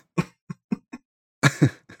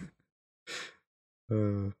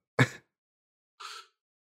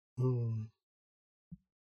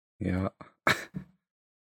 Yeah.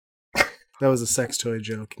 That was a sex toy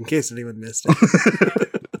joke, in case anyone missed it.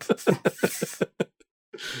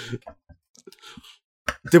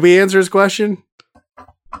 Did we answer his question?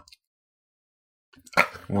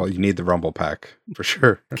 Well, you need the Rumble Pack, for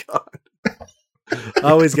sure. God.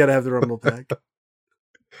 Always got to have the Rumble Pack.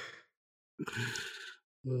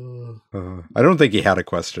 I don't think he had a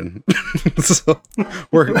question. So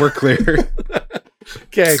we're clear.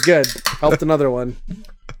 Okay, good. Helped another one.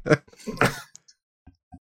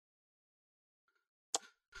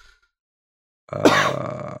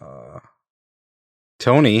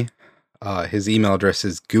 Tony, his email address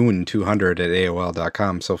is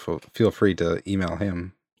goon200@aol.com, so feel free to email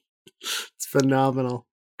him. It's phenomenal.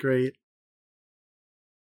 Great.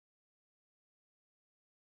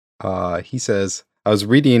 He says, I was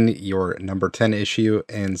reading your number 10 issue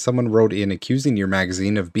and someone wrote in accusing your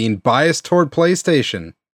magazine of being biased toward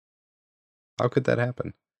PlayStation. How could that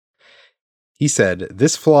happen? He said,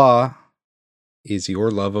 this flaw is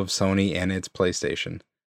your love of Sony and its PlayStation.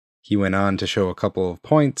 He went on to show a couple of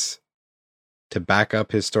points to back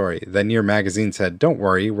up his story. Then your magazine said, don't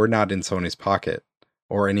worry, we're not in Sony's pocket,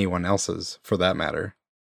 or anyone else's, for that matter.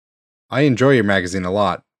 I enjoy your magazine a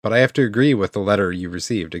lot, but I have to agree with the letter you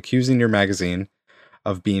received, accusing your magazine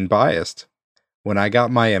of being biased. When I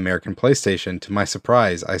got my American PlayStation, to my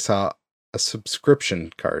surprise, I saw a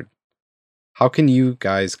subscription card. How can you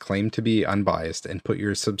guys claim to be unbiased and put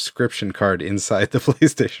your subscription card inside the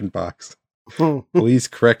PlayStation box? Please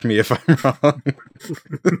correct me if I'm wrong.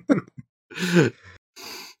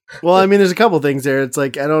 Well, I mean, there's a couple things there. It's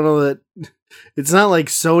like, I don't know that it's not like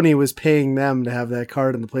Sony was paying them to have that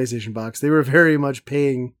card in the PlayStation box. They were very much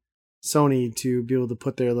paying Sony to be able to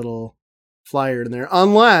put their little flyer in there.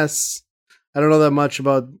 Unless, I don't know that much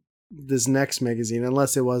about this next magazine,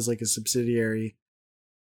 unless it was like a subsidiary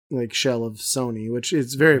like shell of Sony, which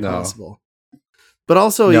is very possible. But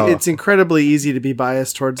also, it's incredibly easy to be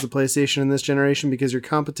biased towards the PlayStation in this generation because your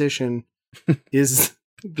competition is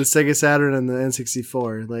the Sega Saturn and the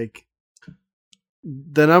N64. Like,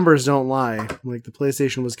 the numbers don't lie. Like, the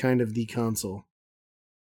PlayStation was kind of the console.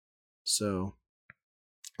 So,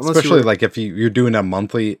 especially like if you're doing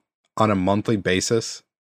on a monthly basis,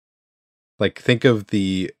 like think of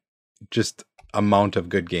the just amount of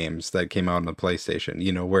good games that came out on the PlayStation,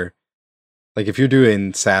 you know, where like if you're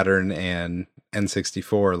doing Saturn and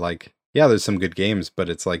N64, like, yeah, there's some good games, but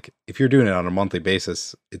it's like if you're doing it on a monthly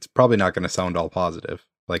basis, it's probably not going to sound all positive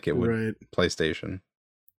like it would PlayStation.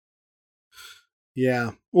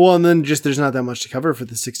 Yeah. Well, and then just there's not that much to cover for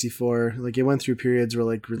the 64. Like, it went through periods where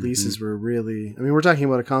like releases were really, I mean, we're talking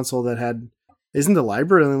about a console that isn't the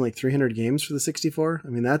library only like 300 games for the 64? I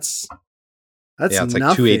mean, that's it's nothing.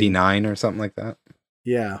 Like 289 or something like that.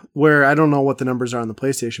 Yeah, where I don't know what the numbers are on the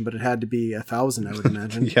PlayStation, but it had to be 1,000, I would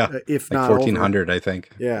imagine. Yeah, if like not 1,400, over. I think.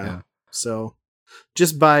 Yeah. So,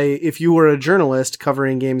 just if you were a journalist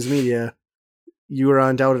covering games media, you are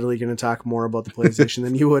undoubtedly going to talk more about the PlayStation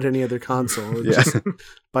than you would any other console, just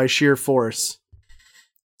by sheer force.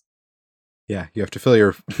 Yeah, you have to fill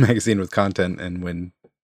your magazine with content, and when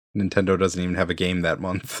Nintendo doesn't even have a game that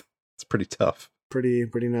month, it's pretty tough. Pretty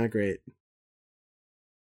not great.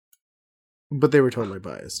 But they were totally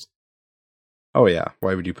biased. Oh yeah,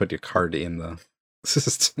 why would you put your card in the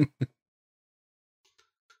system?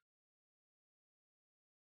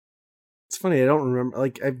 It's funny, I don't remember.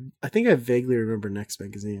 Like, I think I vaguely remember Next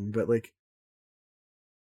Magazine, but like,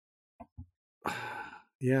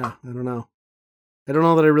 yeah, I don't know. I don't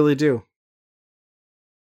know that I really do.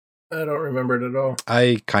 I don't remember it at all.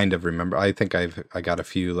 I kind of remember. I think I got a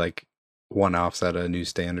few like one-offs at a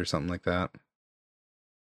newsstand or something like that.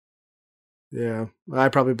 Yeah, I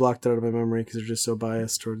probably blocked it out of my memory because they're just so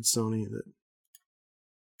biased towards Sony that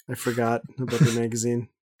I forgot about the magazine.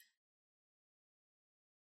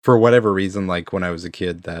 For whatever reason, like when I was a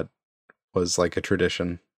kid, that was like a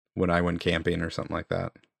tradition when I went camping or something like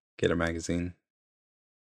that. Get a magazine.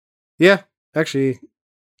 Yeah, actually,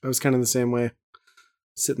 I was kind of the same way.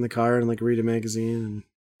 Sit in the car and like read a magazine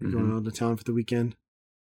and going out to town for the weekend.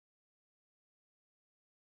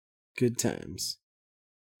 Good times.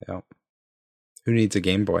 Yeah. Who needs a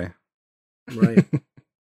Game Boy? Right.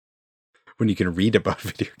 When you can read about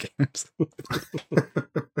video games.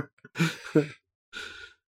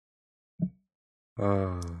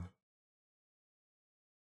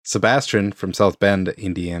 Sebastian from South Bend,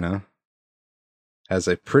 Indiana, has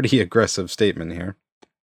a pretty aggressive statement here.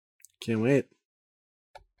 Can't wait.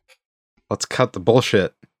 Let's cut the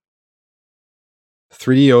bullshit.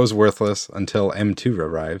 3DO is worthless until M2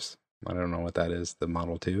 arrives. I don't know what that is, the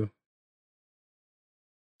Model 2.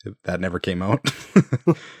 That never came out.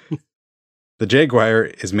 The Jaguar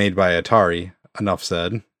is made by Atari. Enough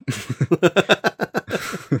said.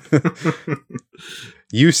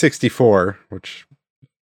 U64, which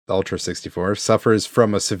the Ultra 64, suffers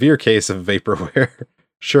from a severe case of vaporware.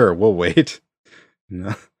 Sure, we'll wait.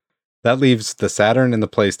 No. That leaves the Saturn and the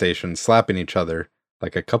PlayStation slapping each other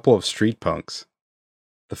like a couple of street punks.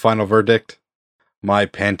 The final verdict? My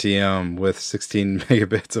Pentium with 16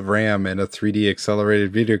 megabits of RAM and a 3D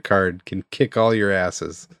accelerated video card can kick all your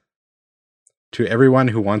asses. To everyone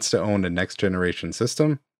who wants to own a next generation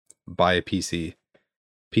system, buy a PC.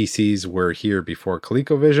 PCs were here before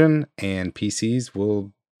ColecoVision, and PCs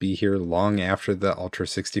will be here long after the Ultra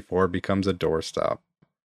 64 becomes a doorstop.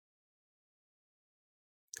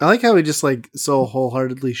 I like how he just like so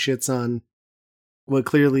wholeheartedly shits on what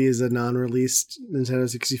clearly is a non-released Nintendo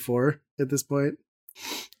 64 at this point.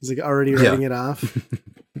 He's like already writing it off.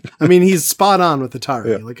 I mean, he's spot on with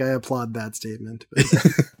Atari. Yeah. Like, I applaud that statement.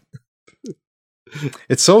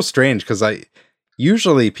 It's so strange because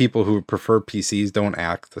usually people who prefer PCs don't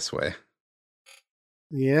act this way.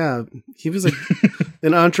 Yeah, he was like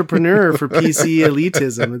an entrepreneur for PC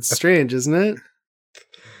elitism. It's strange, isn't it?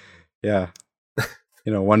 Yeah.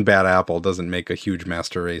 One bad apple doesn't make a huge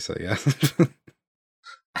master race, I guess.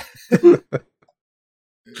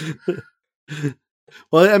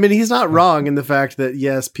 Well, I mean, he's not wrong in the fact that,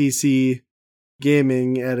 yes, PC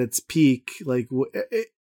gaming at its peak, like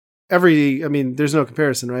there's no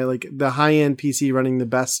comparison, right? Like the high-end PC running the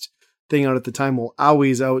best thing out at the time will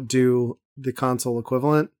always outdo the console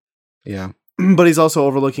equivalent. Yeah. But he's also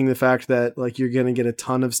overlooking the fact that like you're going to get a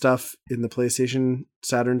ton of stuff in the PlayStation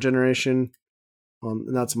Saturn generation.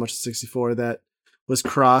 Not so much the 64 that was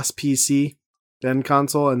cross PC and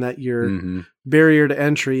console, and that your barrier to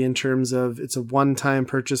entry in terms of it's a one-time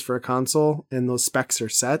purchase for a console and those specs are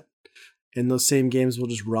set and those same games will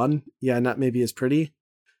just run. Yeah, not maybe as pretty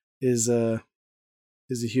is a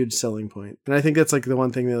huge selling point. And I think that's like the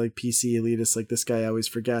one thing that like PC elitists like this guy always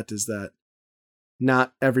forget is that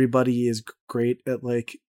not everybody is great at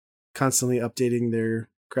like constantly updating their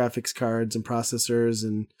graphics cards and processors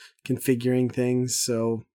and configuring things.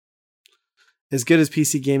 So as good as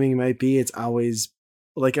PC gaming might be, it's always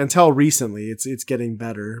like until recently it's getting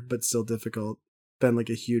better, but still difficult. Been like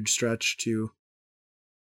a huge stretch to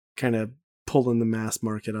kind of pull in the mass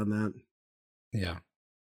market on that. Yeah.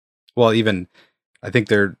 Well, even I think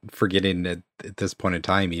they're forgetting at this point in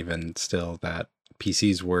time, even still, that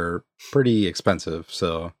PCs were pretty expensive.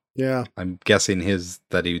 So yeah, I'm guessing his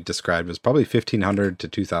that he described was probably $1,500 to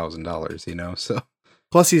 $2,000. So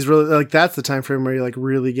plus he's really like that's the time frame where you're like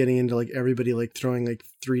really getting into like everybody like throwing like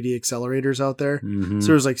 3D accelerators out there. So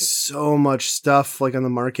there's like so much stuff like on the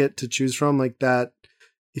market to choose from, like that.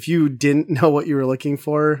 If you didn't know what you were looking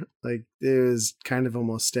for, like it was kind of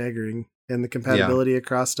almost staggering, and the compatibility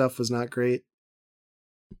across stuff was not great.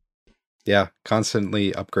 Yeah,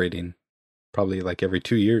 constantly upgrading, probably like every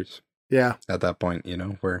 2 years. Yeah. At that point,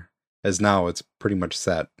 whereas now it's pretty much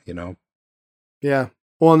set, Yeah.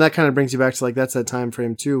 Well, and that kind of brings you back to like, that's that time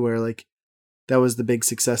frame too, where like that was the big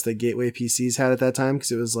success that Gateway PCs had at that time.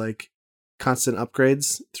 Cause it was like constant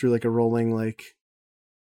upgrades through like a rolling like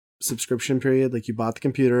subscription period. Like you bought the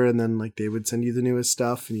computer and then like they would send you the newest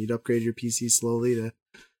stuff and you'd upgrade your PC slowly to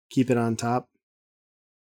keep it on top.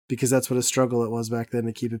 Because that's what a struggle it was back then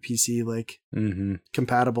to keep a PC like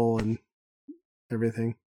compatible and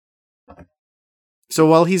everything. So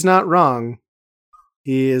while he's not wrong,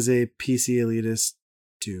 he is a PC elitist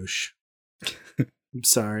douche. I'm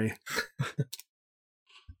sorry.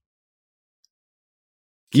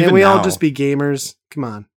 Can't we all just be gamers? Come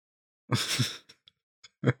on.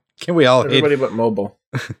 Can we all? Everybody but mobile.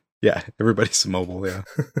 Yeah, everybody's mobile. Yeah.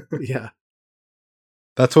 Yeah.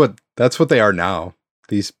 That's what they are now.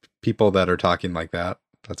 These people that are talking like that,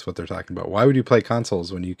 that's what they're talking about. Why would you play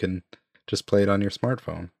consoles when you can just play it on your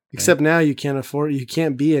smartphone? Except now you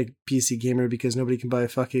can't be a PC gamer because nobody can buy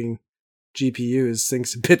fucking GPUs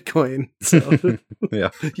thanks to Bitcoin. So yeah.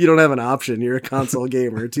 You don't have an option. You're a console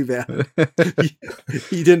gamer. Too bad.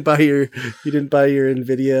 You didn't buy your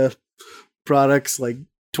Nvidia products like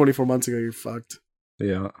 24 months ago. You're fucked.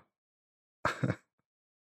 Yeah.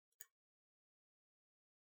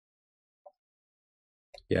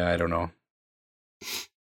 Yeah, I don't know.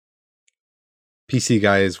 PC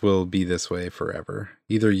guys will be this way forever.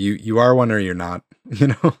 Either you are one or you're not,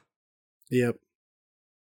 Yep.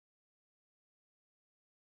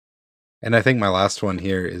 And I think my last one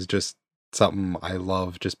here is just something I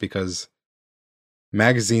love just because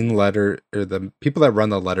the people that run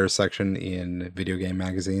the letter section in video game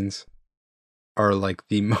magazines are like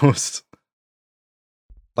the most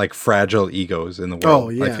like fragile egos in the world. Oh,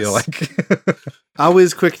 yes. I feel like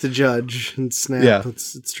always quick to judge and snap. Yeah.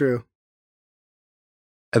 It's true.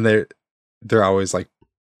 And they're always like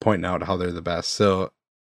pointing out how they're the best. So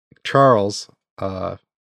Charles,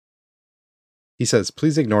 he says,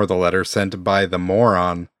 please ignore the letter sent by the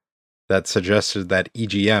moron that suggested that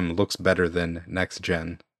EGM looks better than next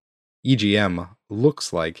gen. EGM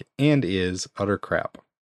looks like and is utter crap.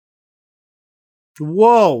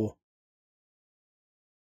 Whoa.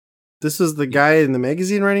 This was the guy in the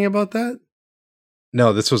magazine writing about that?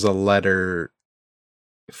 No, this was a letter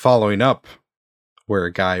following up where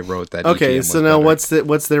a guy wrote that. Okay, EGM so now better.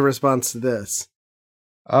 what's their response to this?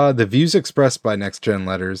 The views expressed by Next Gen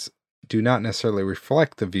Letters do not necessarily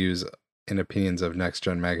reflect the views and opinions of Next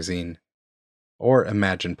Gen Magazine or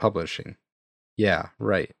Imagine Publishing. Yeah,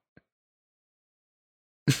 right.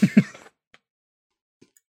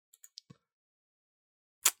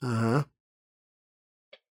 Uh-huh.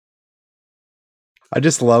 I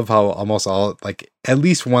just love how almost all, like, at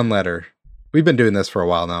least one letter. We've been doing this for a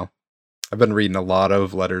while now. I've been reading a lot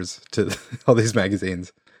of letters to all these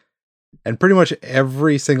magazines. And pretty much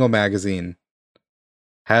every single magazine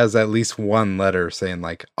has at least one letter saying,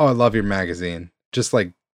 like, oh, I love your magazine. Just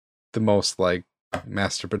like the most, like,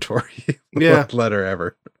 masturbatory letter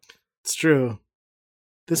ever. It's true.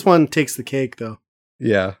 This one takes the cake, though.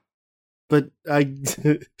 Yeah. But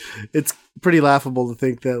it's pretty laughable to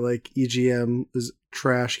think that, like, EGM was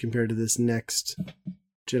trash compared to this next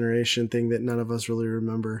generation thing that none of us really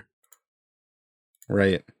remember.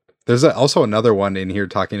 Right. There's also another one in here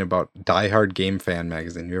talking about Die Hard Game Fan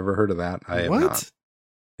magazine. You ever heard of that? I have not.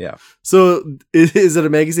 Yeah. So is it a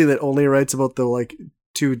magazine that only writes about the, like,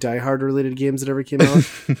 2 Die Hard related games that ever came out?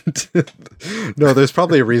 No, there's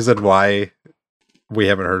probably a reason why we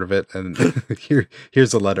haven't heard of it. And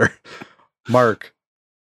here's a letter. Mark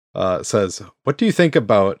says, what do you think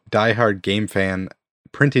about Die Hard Game Fan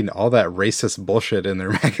printing all that racist bullshit in their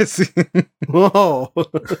magazine? Whoa.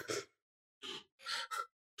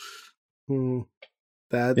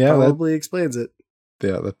 That probably explains it.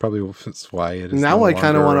 Yeah, that probably is why it is. Now I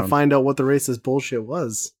kind of want to find out what the racist bullshit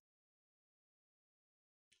was.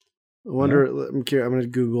 I wonder, I'm curious, I'm going to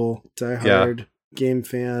Google Die Hard Game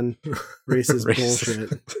Fan racist bullshit.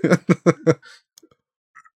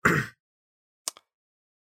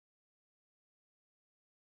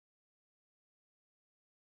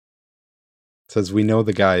 Says, we know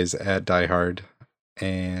the guys at Die Hard,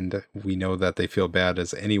 and we know that they feel bad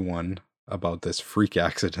as anyone about this freak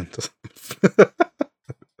accident.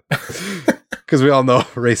 Because we all know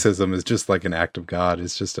racism is just like an act of God.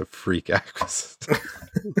 It's just a freak accident.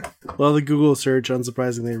 Well, the Google search,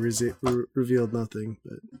 unsurprisingly, revealed nothing.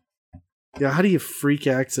 But yeah, how do you freak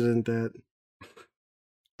accident that?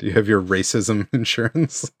 Do you have your racism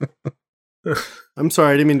insurance? I'm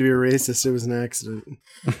sorry, I didn't mean to be a racist. It was an accident.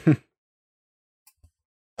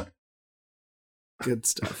 Good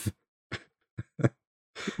stuff.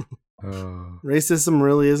 Racism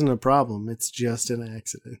really isn't a problem. It's just an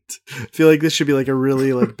accident. I feel like this should be like a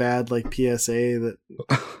really like bad like PSA that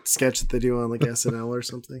sketch that they do on like SNL or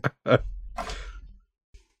something.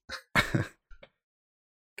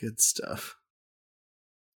 Good stuff.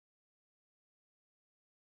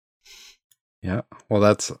 Yeah, well,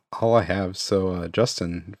 that's all I have. So,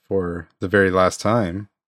 Justin, for the very last time.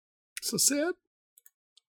 So sad.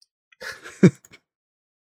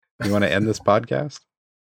 You want to end this podcast?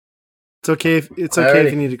 It's okay. If you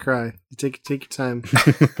need to cry. You take your time.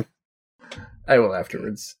 I will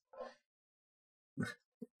afterwards.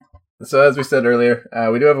 So as we said earlier,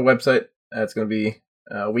 we do have a website. It's going to be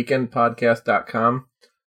weekendpodcast.com.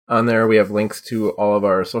 On there, we have links to all of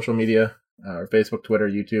our social media, our Facebook, Twitter,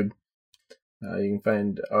 YouTube. You can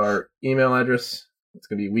find our email address. It's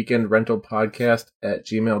going to be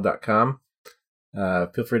weekendrentalpodcast@gmail.com.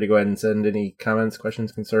 Feel free to go ahead and send any comments,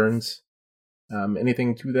 questions, concerns,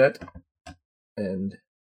 anything to that. And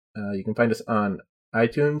you can find us on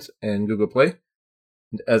iTunes and Google Play.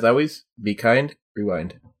 And as always, be kind,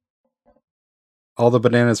 rewind. All the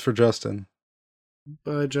bananas for Justin.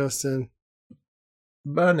 Bye, Justin.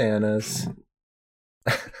 Bananas.